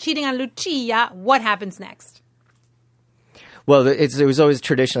Giovanni is cheating on Lucia. What happens next? Well, it was always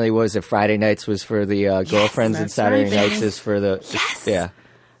traditionally Friday nights was for the girlfriends and that's Saturday right, nights baby. is for the yeah.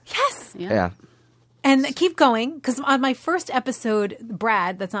 Yes. Yeah. And keep going, because on my first episode,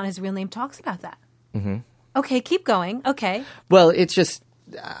 Brad, that's not his real name, talks about that. Mm-hmm. Okay, keep going. Okay. Well, it's just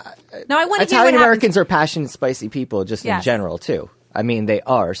Now I want to hear what Italian happens. Americans are passionate, spicy people just in Yes. general too. I mean, they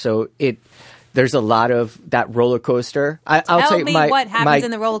are. So there's a lot of that roller coaster. I'll Tell tell you me what happens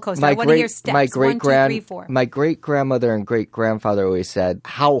in the roller coaster. I want to hear steps. My 1, 2, 3, 4. My great grandmother and great grandfather always said,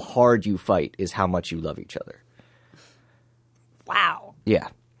 "How hard you fight is how much you love each other." Wow. Yeah.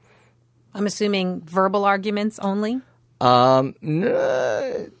 I'm assuming verbal arguments only. No,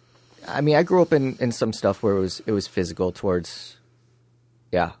 I mean, I grew up in some stuff where it was physical towards,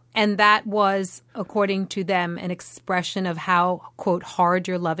 yeah. And that was, according to them, an expression of how, quote, hard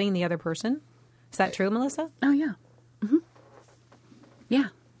you're loving the other person. Is that true, Melissa? Oh, yeah. Mm-hmm. Yeah.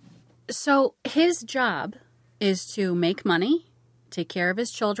 So his job is to make money, take care of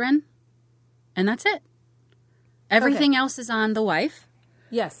his children, and that's it. Everything else is on the wife.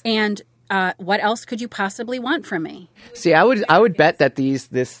 Yes. And what else could you possibly want from me? See, I would bet that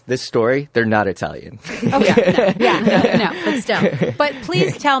this story, they're not Italian. Okay. No, but still. But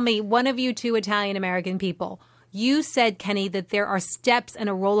please tell me, one of you two Italian American people, you said, Kenny, that there are steps and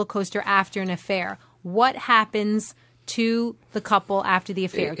a roller coaster after an affair. What happens to the couple after the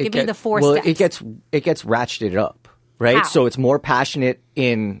affair? Give me the 4 steps. It gets ratcheted up, right? How? So it's more passionate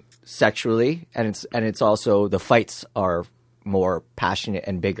in sexually, and it's also the fights are more passionate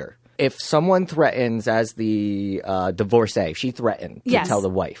and bigger. If someone threatens as the divorcee, she threatened to tell the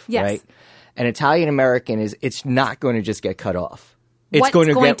wife, right? An Italian American it's not going to just get cut off. It's What's going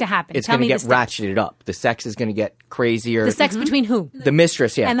to happen? It's Tell going to me get the steps. ratcheted up. The sex is going to get crazier. The sex between who? The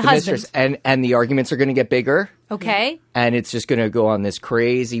mistress, And the mistress. husband. And the arguments are going to get bigger. Okay. And it's just going to go on this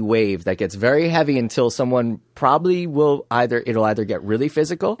crazy wave that gets very heavy until someone probably it'll either get really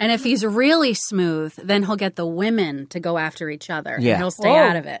physical. And if he's really smooth, then he'll get the women to go after each other. Yeah. And he'll stay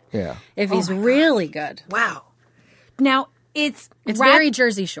out of it. Yeah. If he's really good. Wow. Now, it's very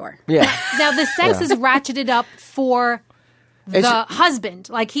Jersey Shore. Yeah. Now, the sex is ratcheted up for the husband.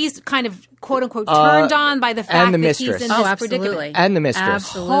 Like, he's kind of, quote unquote, turned on by the fact the that mistress. he's in this Absolutely. predicament. And the mistress.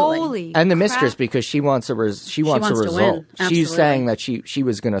 Absolutely. Holy And the crap. mistress, because she wants a wants to result. win. She's Absolutely. saying that she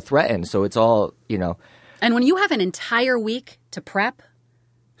was going to threaten. So it's all, And when you have an entire week to prep,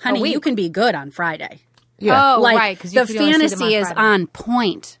 honey, you can be good on Friday. Yeah. Oh, Like, right. Because you the could only see them fantasy is Friday. on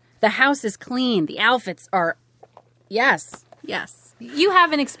point. The house is clean. The outfits are, yes. You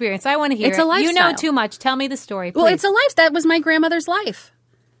have an experience. I want to hear It's a it. You know lifestyle. too much. Tell me the story, please. Well, it's a life. That was my grandmother's life.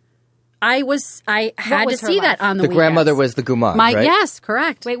 I had to was her see life? that on the The grandmother weekends. was the guma, My right? Yes,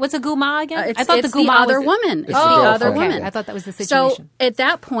 correct. Wait, what's a guma again? It's, I thought it's the guma other was woman. It's the the other girlfriend, woman. yeah. I thought that was the So situation. at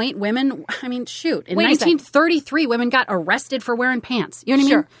that point, women, shoot, in Wait a second. 1933, women got arrested for wearing pants. You know what I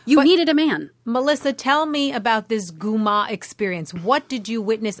Sure, mean? You but- needed a man. Melissa, tell me about this guma experience. What did you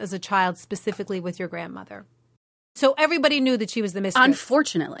witness as a child specifically with your grandmother? So everybody knew that she was the mistress.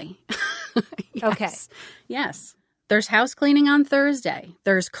 Unfortunately. Yes. Okay. Yes. There's house cleaning on Thursday.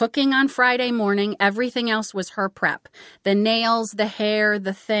 There's cooking on Friday morning. Everything else was her prep. The nails, the hair,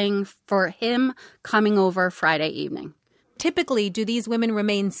 the thing for him coming over Friday evening. Typically, do these women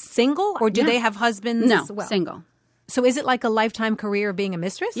remain single or do Yeah. they have husbands No, as well? single. So is it like a lifetime career of being a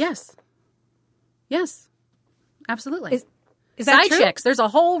mistress? Yes. Yes. Absolutely. Is that Side true? chicks. There's a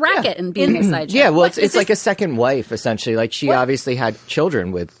whole racket in being a side chick. Yeah, well, What, it's is like this- a second wife, essentially. Like, she obviously had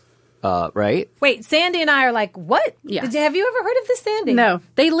children with, right? Wait, Sandy and I are like, what? Yes. Have you ever heard of this, Sandy? No.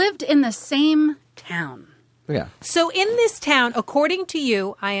 They lived in the same town. Yeah. So in this town, according to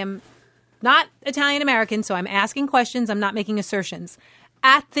you, I am not Italian American, so I'm asking questions. I'm not making assertions.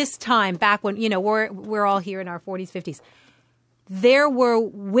 At this time, back when, we're all here in our 40s, 50s, there were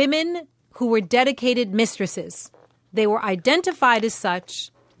women who were dedicated mistresses. They were identified as such.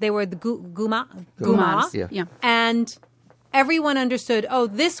 They were the guma. Gumas, yeah. Yeah. And everyone understood,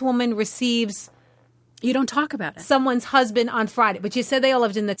 this woman receives You don't talk about it. someone's husband on Friday. But you said they all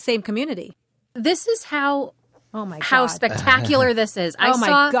lived in the same community. This is how Oh, my God. how spectacular this is. Oh,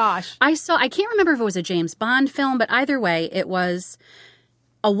 my gosh. I can't remember if it was a James Bond film, but either way, it was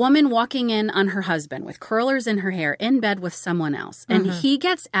a woman walking in on her husband with curlers in her hair in bed with someone else. And he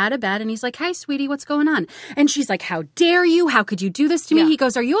gets out of bed and he's like, "Hi, sweetie, what's going on?" And she's like, "How dare you? How could you do this to me?" Yeah. He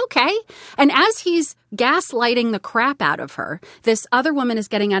goes, "Are you okay?" And as he's gaslighting the crap out of her, this other woman is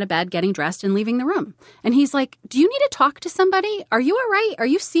getting out of bed, getting dressed, and leaving the room. And he's like, "Do you need to talk to somebody? Are you all right? Are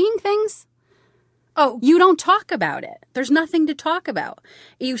you seeing things?" Oh, you don't talk about it. There's nothing to talk about.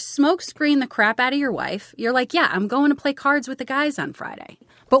 You smoke screen the crap out of your wife. You're like, "Yeah, I'm going to play cards with the guys on Friday."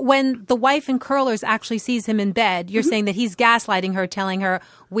 But when the wife in curlers actually sees him in bed, you're saying that he's gaslighting her, telling her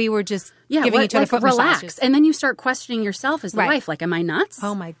we were just giving each other foot relax. massages. And then you start questioning yourself as the Right. wife. Like, am I nuts?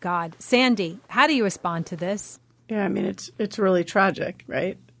 Oh, my God. Sandy, how do you respond to this? Yeah, I mean, it's really tragic,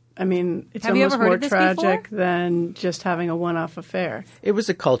 right? I mean, it's Have you almost ever heard more of this tragic before? than just having a one-off affair. It was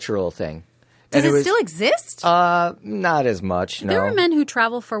a cultural thing. Does And it was, still exist? Not as much, no. There are men who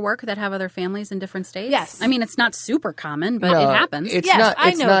travel for work that have other families in different states. Yes. I mean, it's not super common, but No, it happens. It's Yes, not, I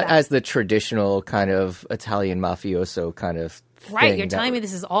it's know not that. as the traditional kind of Italian mafioso kind of Right. thing You're that- telling me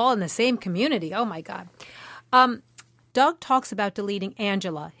this is all in the same community. Oh, my God. Doug talks about deleting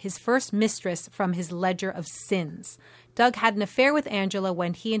Angela, his first mistress, from his ledger of sins. Doug had an affair with Angela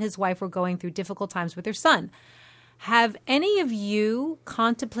when he and his wife were going through difficult times with their son. Have any of you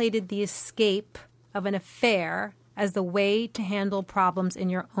contemplated the escape of an affair as the way to handle problems in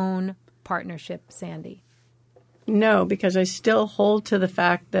your own partnership, Sandy? No, because I still hold to the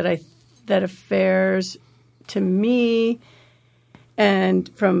fact that that affairs, to me, and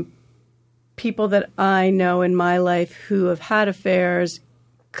from people that I know in my life who have had affairs,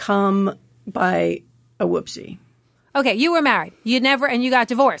 come by a whoopsie. Okay, you were married. You never, and you got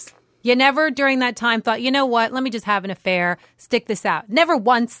divorced. You never during that time thought, you know what, let me just have an affair, stick this out. Never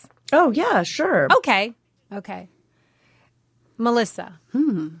once. Oh, yeah, sure. Okay. Melissa,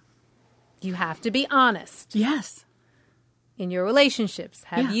 you have to be honest. Yes. In your relationships,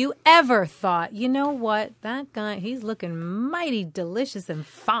 have you ever thought, you know what, that guy, he's looking mighty delicious and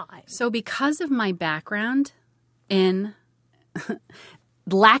fine? So because of my background in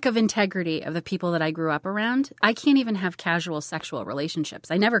lack of integrity of the people that I grew up around, I can't even have casual sexual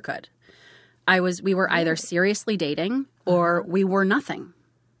relationships. I never could. We were either seriously dating or we were nothing.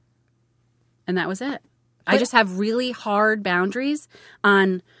 And that was it. I just have really hard boundaries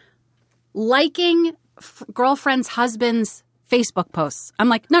on liking girlfriends' husbands' Facebook posts. I'm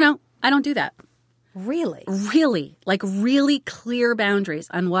like, no, I don't do that. Really? Really. Like really clear boundaries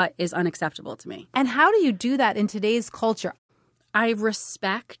on what is unacceptable to me. And how do you do that in today's culture? I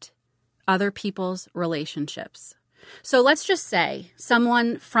respect other people's relationships. So let's just say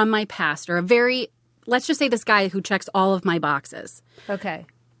someone from my past or let's just say this guy who checks all of my boxes. Okay.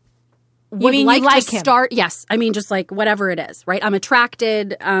 Would you like like to him? Start, yes. I mean, just like whatever it is, right? I'm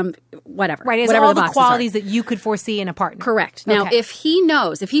attracted, whatever. Right, he has whatever all the the boxes qualities are. that you could foresee in a partner. Correct. Now, Okay. if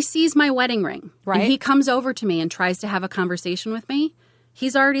he sees my wedding ring, Right. and he comes over to me and tries to have a conversation with me,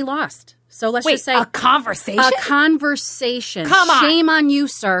 he's already lost. So let's Wait, just say a conversation? A conversation. Come on. Shame on you,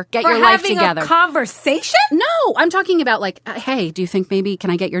 sir. Get For your life having together. a conversation? No, I'm talking about like, hey, do you think maybe can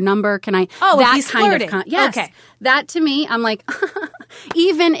I get your number? Can I? Oh, if that he's kind flirting. of yes. Okay. That to me, I'm like,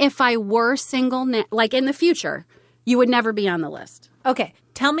 even if I were single, like in the future, you would never be on the list. Okay.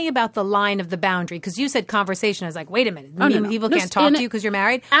 Tell me about the line of the boundary, because you said conversation. I was like, wait a minute. Oh, no. People No, can't talk in to it- you because you're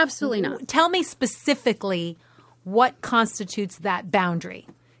married? Absolutely not. Tell me specifically what constitutes that boundary.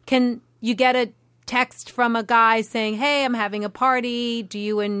 Can you get a text from a guy saying, hey, I'm having a party. Do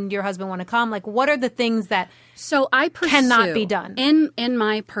you and your husband want to come? Like, what are the things that So I pursue, cannot be done? in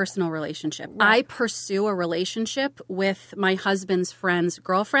my personal relationship. Right. I pursue a relationship with my husband's friends,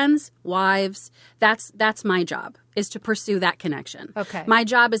 girlfriends, wives. That's my job, is to pursue that connection. Okay. My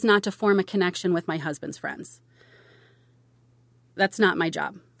job is not to form a connection with my husband's friends. That's not my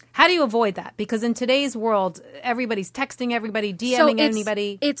job. How do you avoid that? Because in today's world, everybody's texting everybody, DMing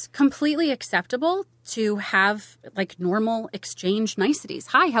anybody. It's completely acceptable to have like normal exchange niceties.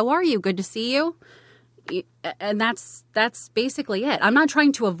 Hi, how are you? Good to see you. And that's basically it. I'm not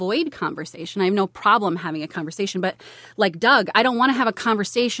trying to avoid conversation. I have no problem having a conversation. But like Doug, I don't want to have a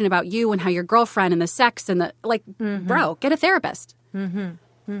conversation about you and how your girlfriend and the sex and the like. Bro, get a therapist.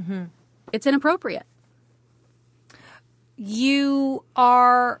 It's inappropriate. You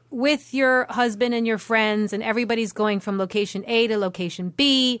are with your husband and your friends, and everybody's going from location A to location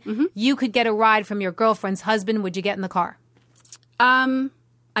B. You could get a ride from your girlfriend's husband. Would you get in the car?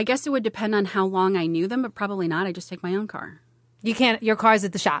 I guess it would depend on how long I knew them, but probably not. I just take my own car. You can't. Your car's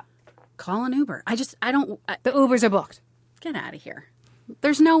at the shop. Call an Uber. I don't. The Ubers are booked. Get out of here.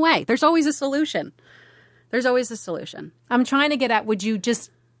 There's no way. There's always a solution. I'm trying to get at, would you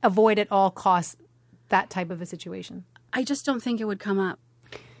just avoid at all costs that type of a situation? I just don't think it would come up.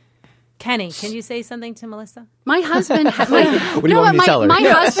 Kenny, can you say something to Melissa? My husband. What do you want me to tell her? My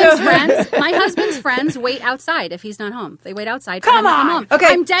husband's friends wait outside if he's not home. They wait outside. Come for him to on! home. Okay,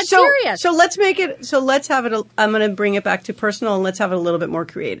 I'm dead serious. So let's make it. So let's have it. I'm going to bring it back to personal, and let's have it a little bit more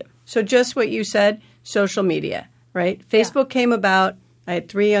creative. So just what you said, social media, right? Facebook came about. I had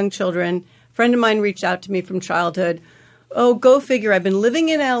 3 young children. A friend of mine reached out to me from childhood. Oh, go figure. I've been living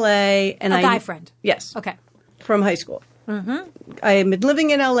in L.A. and A guy friend. Yes. Okay. From high school. I had been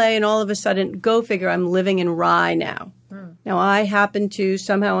living in L.A. and all of a sudden, go figure, I'm living in Rye now. Now, I happened to,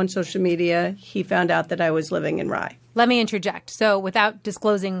 somehow on social media, he found out that I was living in Rye. Let me interject. So without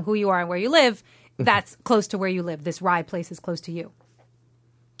disclosing who you are and where you live, that's close to where you live. This Rye place is close to you.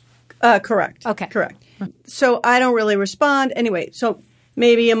 Correct. Okay. Correct. So I don't really respond. Anyway, so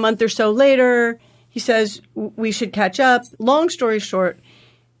maybe a month or so later, he says, we should catch up. Long story short,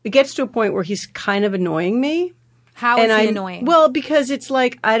 it gets to a point where he's kind of annoying me. How is he annoying? Well, because it's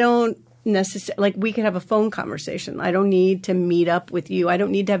like I don't necessarily, like we could have a phone conversation. I don't need to meet up with you. I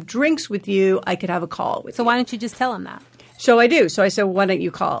don't need to have drinks with you. I could have a call with you. So why don't you just tell him that? So I do. So I said, why don't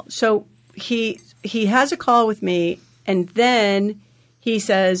you call? So he has a call with me, and then he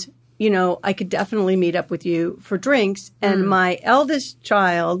says, you know, I could definitely meet up with you for drinks. And my eldest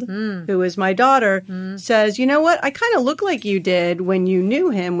child, who is my daughter, says, you know what? I kind of look like you did when you knew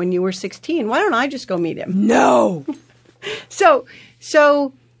him when you were 16. Why don't I just go meet him? No. So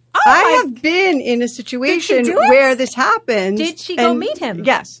I have been in a situation do it? where this happened. Did she go meet him?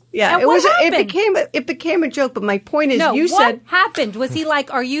 Yes. Yeah. And what happened? It became a joke, but my point is No, you what said happened? Was he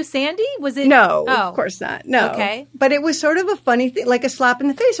like, are you Sandy? Was it? no, Oh. of course not. No. Okay. But it was sort of a funny thing, like a slap in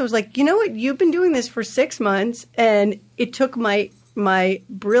the face. I was like, you know what? You've been doing this for 6 months, and it took my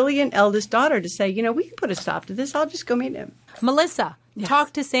brilliant eldest daughter to say, you know, we can put a stop to this. I'll just go meet him. Melissa,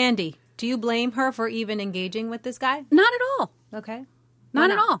 talk to Sandy. Do you blame her for even engaging with this guy? Not at all. Okay. Not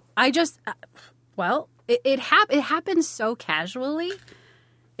at all. I just, it happens so casually.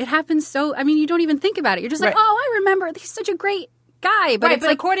 It happens so, I mean, you don't even think about it. You're just like, Right. oh, I remember. He's such a great guy. But right, it's but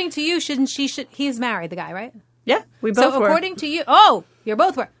like, according to you, he's married, the guy, right? Yeah, we both So were. according to you, you're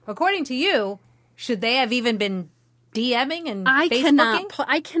both were. According to you, should they have even been DMing and Facebooking?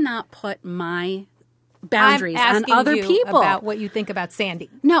 I cannot put my I'm boundaries on asking other you people. about what you think about Sandy.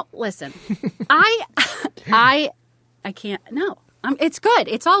 No, listen. I can't. No, it's good.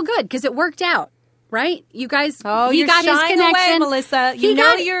 It's all good because it worked out, right? You guys. Oh, he you're got his shying connection, away, Melissa.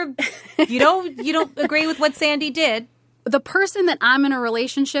 You don't agree with what Sandy did. The person that I'm in a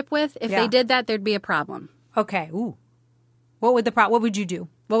relationship with, if Yeah. they did that, there'd be a problem. Okay. Ooh. What would you do?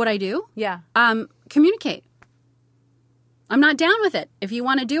 What would I do? Yeah. Communicate. I'm not down with it. If you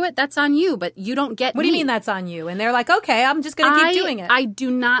want to do it, that's on you, but you don't get What do you mean that's on you? And they're like, okay, I'm just going to keep doing it. I do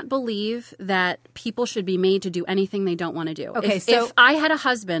not believe that people should be made to do anything they don't want to do. Okay, if I had a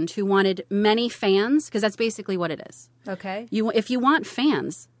husband who wanted many fans, because that's basically what it is. Okay. If you want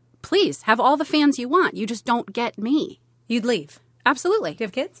fans, please have all the fans you want. You just don't get me. You'd leave. Absolutely. Do you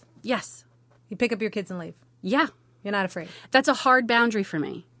have kids? Yes. You pick up your kids and leave. Yeah. You're not afraid. That's a hard boundary for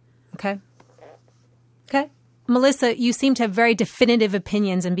me. Okay. Okay. Melissa, you seem to have very definitive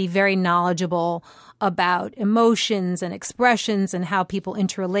opinions and be very knowledgeable about emotions and expressions and how people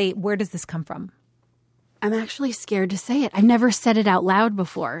interrelate. Where does this come from? I'm actually scared to say it. I've never said it out loud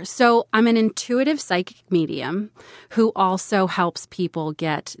before. So I'm an intuitive psychic medium who also helps people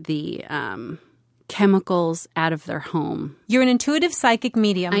get the chemicals out of their home. You're an intuitive psychic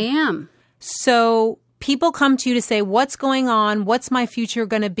medium. I am. So people come to you to say, what's going on? What's my future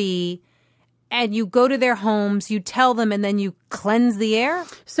going to be? And you go to their homes, you tell them, and then you cleanse the air?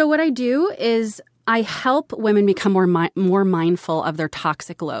 So what I do is I help women become more mindful of their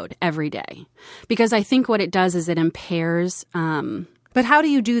toxic load every day. Because I think what it does is it impairs... But how do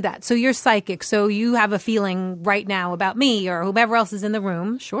you do that? So you're psychic, so you have a feeling right now about me or whoever else is in the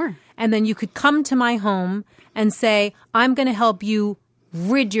room. Sure. And then you could come to my home and say, I'm going to help you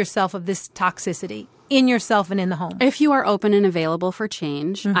rid yourself of this toxicity in yourself and in the home. If you are open and available for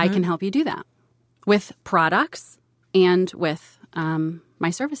change, I can help you do that with products and with my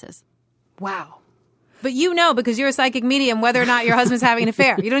services. Wow. But you know, because you're a psychic medium, whether or not your husband's having an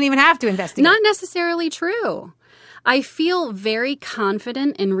affair. You don't even have to investigate. Not necessarily true. I feel very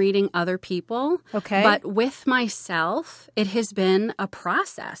confident in reading other people. Okay. But with myself, it has been a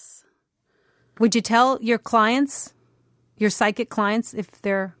process. Would you tell your clients, your psychic clients, if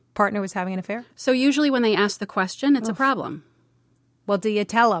their partner was having an affair? So usually when they ask the question, it's a problem. Well, do you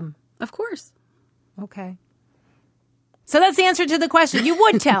tell them? Of course. Okay. So that's the answer to the question. You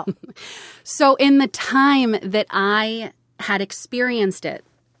would tell. So in the time that I had experienced it,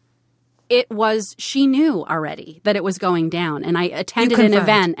 she knew already that it was going down. And I attended an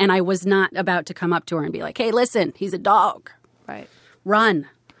event and I was not about to come up to her and be like, hey, listen, he's a dog. Right. Run.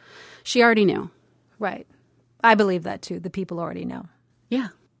 She already knew. Right. I believe that too. The people already know. Yeah.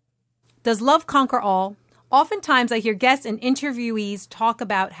 Does love conquer all? Oftentimes I hear guests and interviewees talk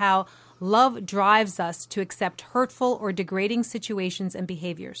about how love drives us to accept hurtful or degrading situations and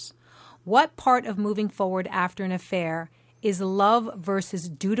behaviors. What part of moving forward after an affair is love versus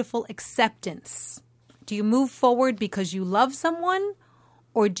dutiful acceptance? Do you move forward because you love someone,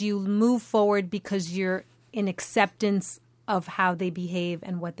 or do you move forward because you're in acceptance of how they behave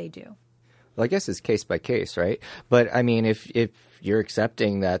and what they do? Well, I guess it's case by case, right? But I mean, if you're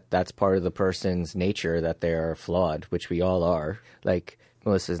accepting that that's part of the person's nature, that they are flawed, which we all are, like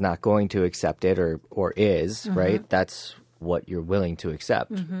Melissa's not going to accept it or is, right? That's what you're willing to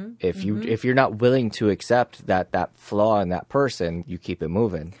accept. If you're not willing to accept that flaw in that person, you keep it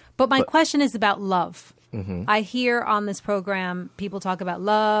moving. But my question is about love. I hear on this program people talk about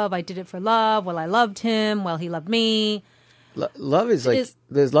love. I did it for love. Well, I loved him. Well, he loved me. Love is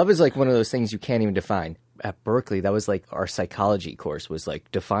like one of those things you can't even define. At Berkeley, that was like our psychology course was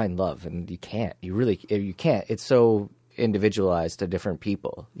like define love, and you can't. You can't. It's so individualized to different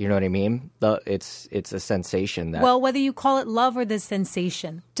people. You know what I mean? It's a sensation that. Well, whether you call it love or the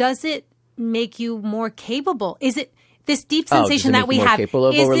sensation, does it make you more capable? Is it this deep sensation that we have? Capable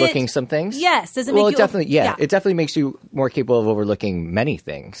of overlooking some things? Yes. Does it make you? It definitely. Yeah, it definitely makes you more capable of overlooking many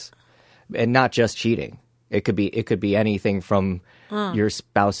things, and not just cheating. It could be anything from your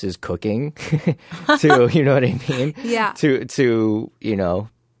spouse's cooking to, you know what I mean? Yeah. To you know,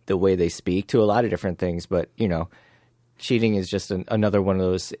 the way they speak, to a lot of different things. But, you know, cheating is just another one of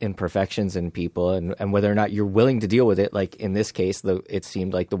those imperfections in people, and whether or not you're willing to deal with it. Like in this case, it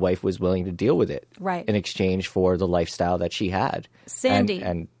seemed like the wife was willing to deal with it, right, in exchange for the lifestyle that she had. Sandy.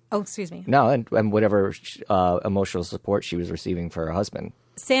 And oh, excuse me. No, and whatever emotional support she was receiving for her husband.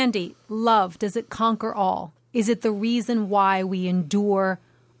 Sandy, love, does it conquer all? Is it the reason why we endure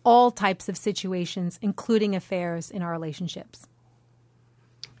all types of situations, including affairs in our relationships?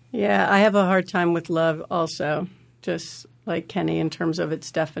 Yeah, I have a hard time with love also, just like Kenny in terms of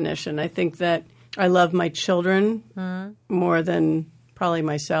its definition. I think that I love my children more than probably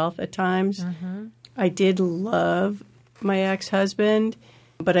myself at times. I did love my ex-husband,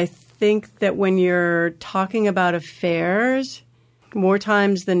 but I think that when you're talking about affairs, more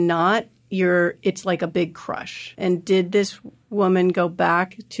times than not, it's like a big crush. And did this woman go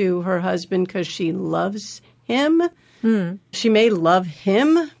back to her husband because she loves him? She may love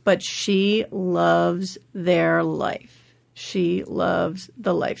him, but she loves their life. She loves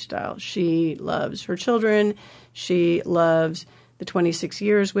the lifestyle. She loves her children. She loves the 26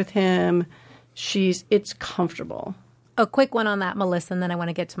 years with him. It's comfortable. A quick one on that, Melissa, and then I want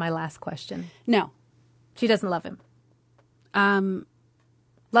to get to my last question. No. She doesn't love him.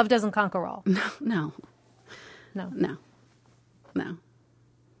 Love doesn't conquer all. No.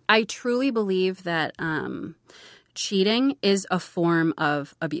 I truly believe that cheating is a form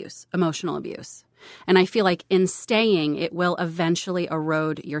of abuse, emotional abuse. And I feel like in staying, it will eventually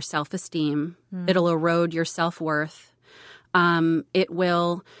erode your self-esteem. It'll erode your self-worth. It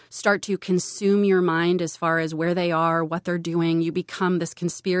will start to consume your mind as far as where they are, what they're doing. You become this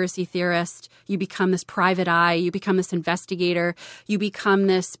conspiracy theorist. You become this private eye. You become this investigator. You become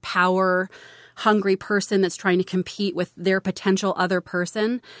this power-hungry person that's trying to compete with their potential other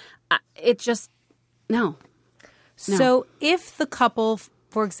person. It just, no. So if the couple,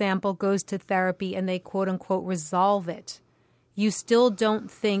 for example, goes to therapy and they quote-unquote resolve it, you still don't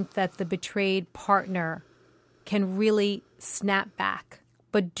think that the betrayed partner can really snap back.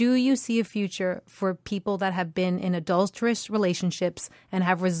 But do you see a future for people that have been in adulterous relationships and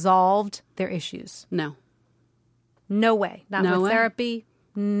have resolved their issues? No. No way. Not with therapy?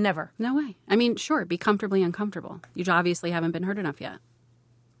 Never. No way. I mean, sure, be comfortably uncomfortable. You obviously haven't been hurt enough yet.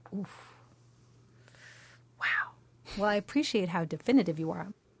 Oof. Wow. Well, I appreciate how definitive you are.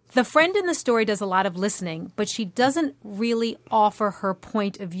 The friend in the story does a lot of listening, but she doesn't really offer her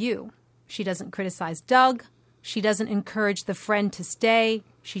point of view. She doesn't criticize Doug. She doesn't encourage the friend to stay.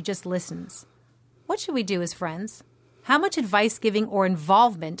 She just listens. What should we do as friends? How much advice giving or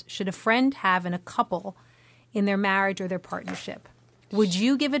involvement should a friend have in a couple in their marriage or their partnership? Would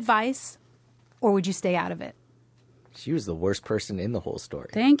you give advice or would you stay out of it? She was the worst person in the whole story.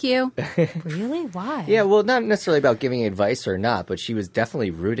 Thank you. Really? Why? Yeah, well, not necessarily about giving advice or not, but she was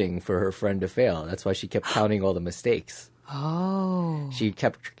definitely rooting for her friend to fail. That's why she kept counting all the mistakes. Oh. She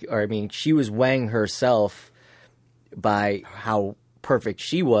was weighing herself by how perfect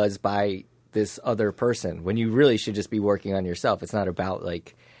she was by this other person, when you really should just be working on yourself. It's not about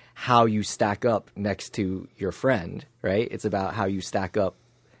like how you stack up next to your friend, right? It's about how you stack up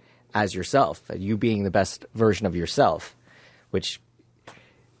as yourself, you being the best version of yourself, which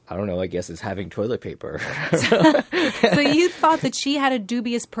I don't know, I guess is having toilet paper. So you thought that she had a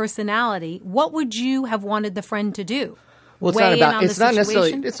dubious personality. What would you have wanted the friend to do? Well, it's not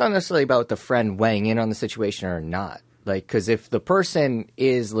necessarily about the friend weighing in on the situation or not. Like, because if the person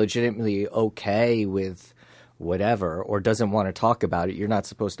is legitimately okay with whatever or doesn't want to talk about it, you're not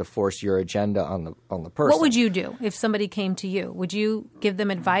supposed to force your agenda on the person. What would you do if somebody came to you? Would you give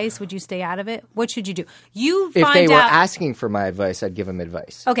them advice? Would you stay out of it? What should you do? If they were asking for my advice, I'd give them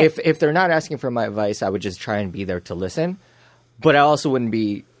advice. Okay. If they're not asking for my advice, I would just try and be there to listen. But I also wouldn't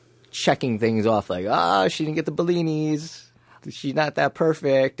be checking things off like, she didn't get the Bellinis. She's not that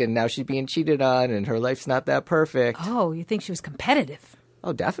perfect, and now she's being cheated on, and her life's not that perfect. Oh, you think she was competitive?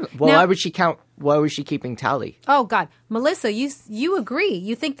 Oh, definitely. Well, why would she count? Why was she keeping tally? Oh, God. Melissa, you agree.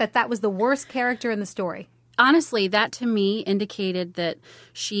 You think that was the worst character in the story. Honestly, that to me indicated that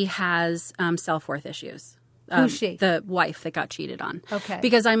she has self-worth issues. Who's she? The wife that got cheated on. Okay.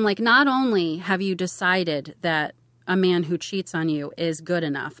 Because I'm like, not only have you decided that a man who cheats on you is good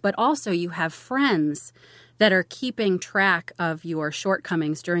enough, but also you have friends that are keeping track of your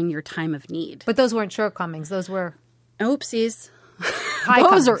shortcomings during your time of need. But those weren't shortcomings. Those were... Oopsies.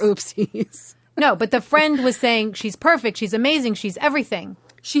 Those are oopsies. No, but the friend was saying she's perfect, she's amazing, she's everything.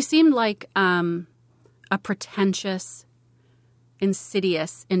 She seemed like a pretentious,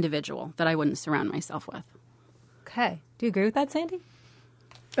 insidious individual that I wouldn't surround myself with. Okay. Do you agree with that, Sandy?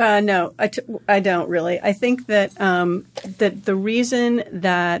 No, I don't really. I think that that the reason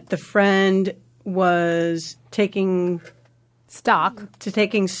that the friend was taking stock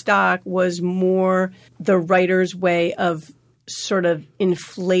was more the writer's way of sort of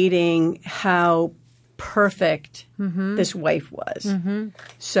inflating how perfect this wife was,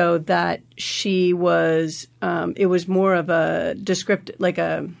 so that she was. It was more of a descriptive, like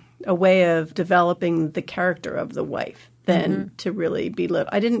a way of developing the character of the wife than to really be lived.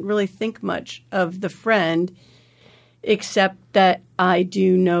 I didn't really think much of the friend except that I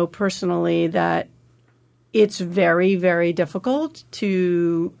do know personally that it's very, very difficult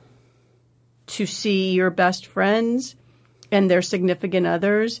to see your best friends and their significant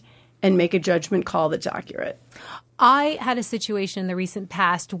others and make a judgment call that's accurate. I had a situation in the recent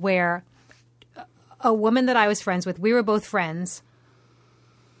past where a woman that I was friends with, we were both friends,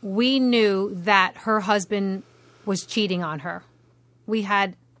 we knew that her husband was cheating on her. We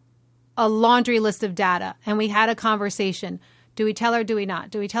had a laundry list of data, and we had a conversation. Do we tell her, do we not?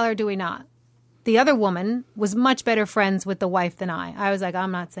 Do we tell her, do we not? The other woman was much better friends with the wife than I. I was like,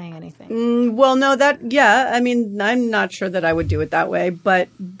 I'm not saying anything. Well, no, I mean, I'm not sure that I would do it that way, but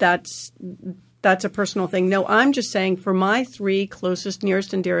that's a personal thing. No, I'm just saying for my 3 closest,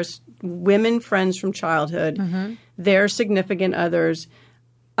 nearest, and dearest women friends from childhood, their significant others,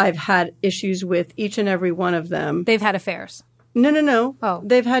 I've had issues with each and every one of them. They've had affairs. No. Oh.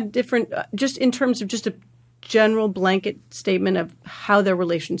 They've had different, just in terms of just a general blanket statement of how their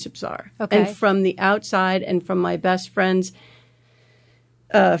relationships are. Okay. And from the outside and from my best friend's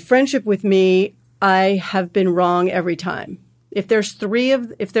friendship with me, I have been wrong every time. If there's 3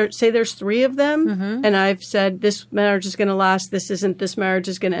 of them, and I've said this marriage is going to last, this marriage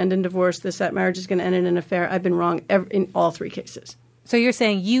is going to end in divorce, that marriage is going to end in an affair, I've been wrong in all 3 cases. So you're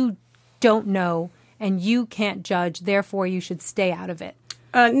saying you don't know and you can't judge, therefore you should stay out of it.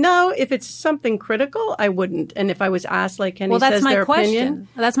 No, if it's something critical, I wouldn't. And if I was asked, like Kenny that's says, my their question. opinion.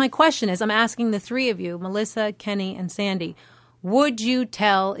 That's my question is I'm asking the 3 of you, Melissa, Kenny, and Sandy, would you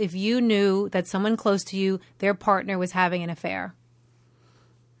tell if you knew that someone close to you, their partner was having an affair?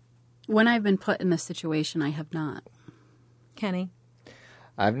 When I've been put in this situation, I have not. Kenny?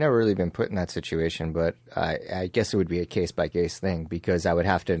 I've never really been put in that situation, but I guess it would be a case-by-case thing because I would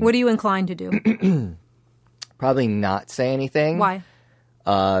have to... What are you inclined to do? Probably not say anything. Why?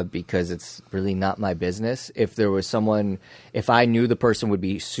 Because it's really not my business. If there was someone, if I knew the person would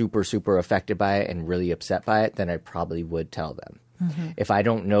be super, super affected by it and really upset by it, then I probably would tell them. Mm-hmm. If I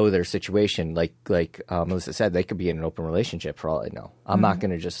don't know their situation, like Melissa said, they could be in an open relationship for all I know. I'm not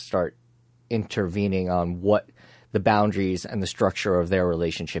going to just start intervening on what the boundaries and the structure of their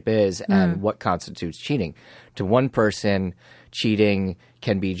relationship is and what constitutes cheating. To one person, cheating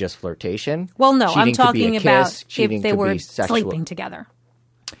can be just flirtation. Well, no, Cheating I'm talking about cheating if they could were be sexual. sleeping together.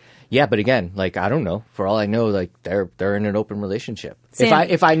 Yeah, but again, like I don't know. For all I know, like they're in an open relationship.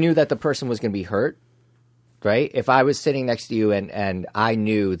 Sandy. If I knew that the person was going to be hurt, right? If I was sitting next to you and I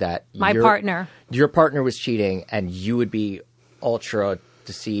knew that your partner was cheating and you would be ultra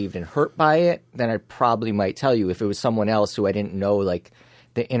deceived and hurt by it, then I probably might tell you. If it was someone else who I didn't know like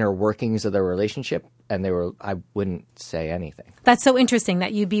the inner workings of their relationship and I wouldn't say anything. That's so interesting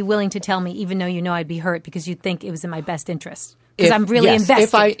that you'd be willing to tell me even though you know I'd be hurt because you think it was in my best interest. Because I'm really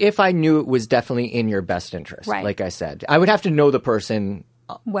invested. If I knew it was definitely in your best interest, right. Like I said. I would have to know the person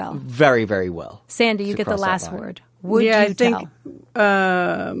very, very well. Sandy, you get the last word. Would you I think,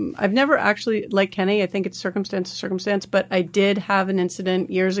 tell? I've never actually, like Kenny, I think it's circumstance to circumstance, but I did have an incident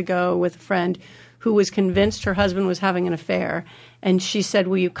years ago with a friend who was convinced her husband was having an affair. And she said,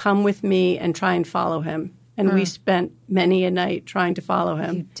 will you come with me and try and follow him? And we spent many a night trying to follow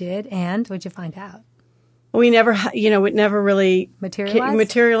him. You did? And what'd you find out? We never, it never really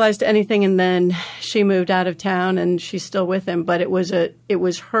materialized anything. And then she moved out of town and she's still with him. But it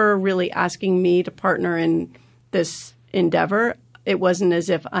was her really asking me to partner in this endeavor. It wasn't as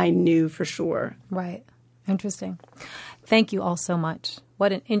if I knew for sure. Right. Interesting. Thank you all so much.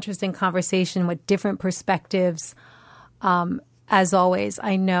 What an interesting conversation with different perspectives. As always,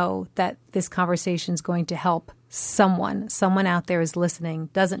 I know that this conversation is going to help someone out there is listening,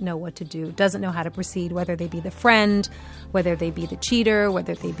 doesn't know what to do, doesn't know how to proceed, whether they be the friend, whether they be the cheater,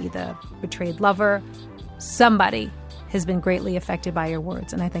 whether they be the betrayed lover. Somebody has been greatly affected by your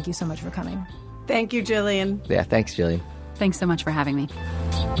words, and I thank you so much for coming. Thank you, Jillian. Yeah, thanks, Jillian. Thanks so much for having me.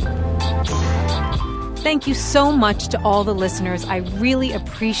 Thank you so much to all the listeners. I really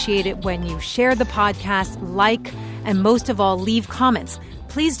appreciate it when you share the podcast, like, and most of all, leave comments.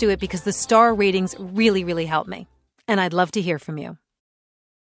 Please do it because the star ratings really, really help me. And I'd love to hear from you.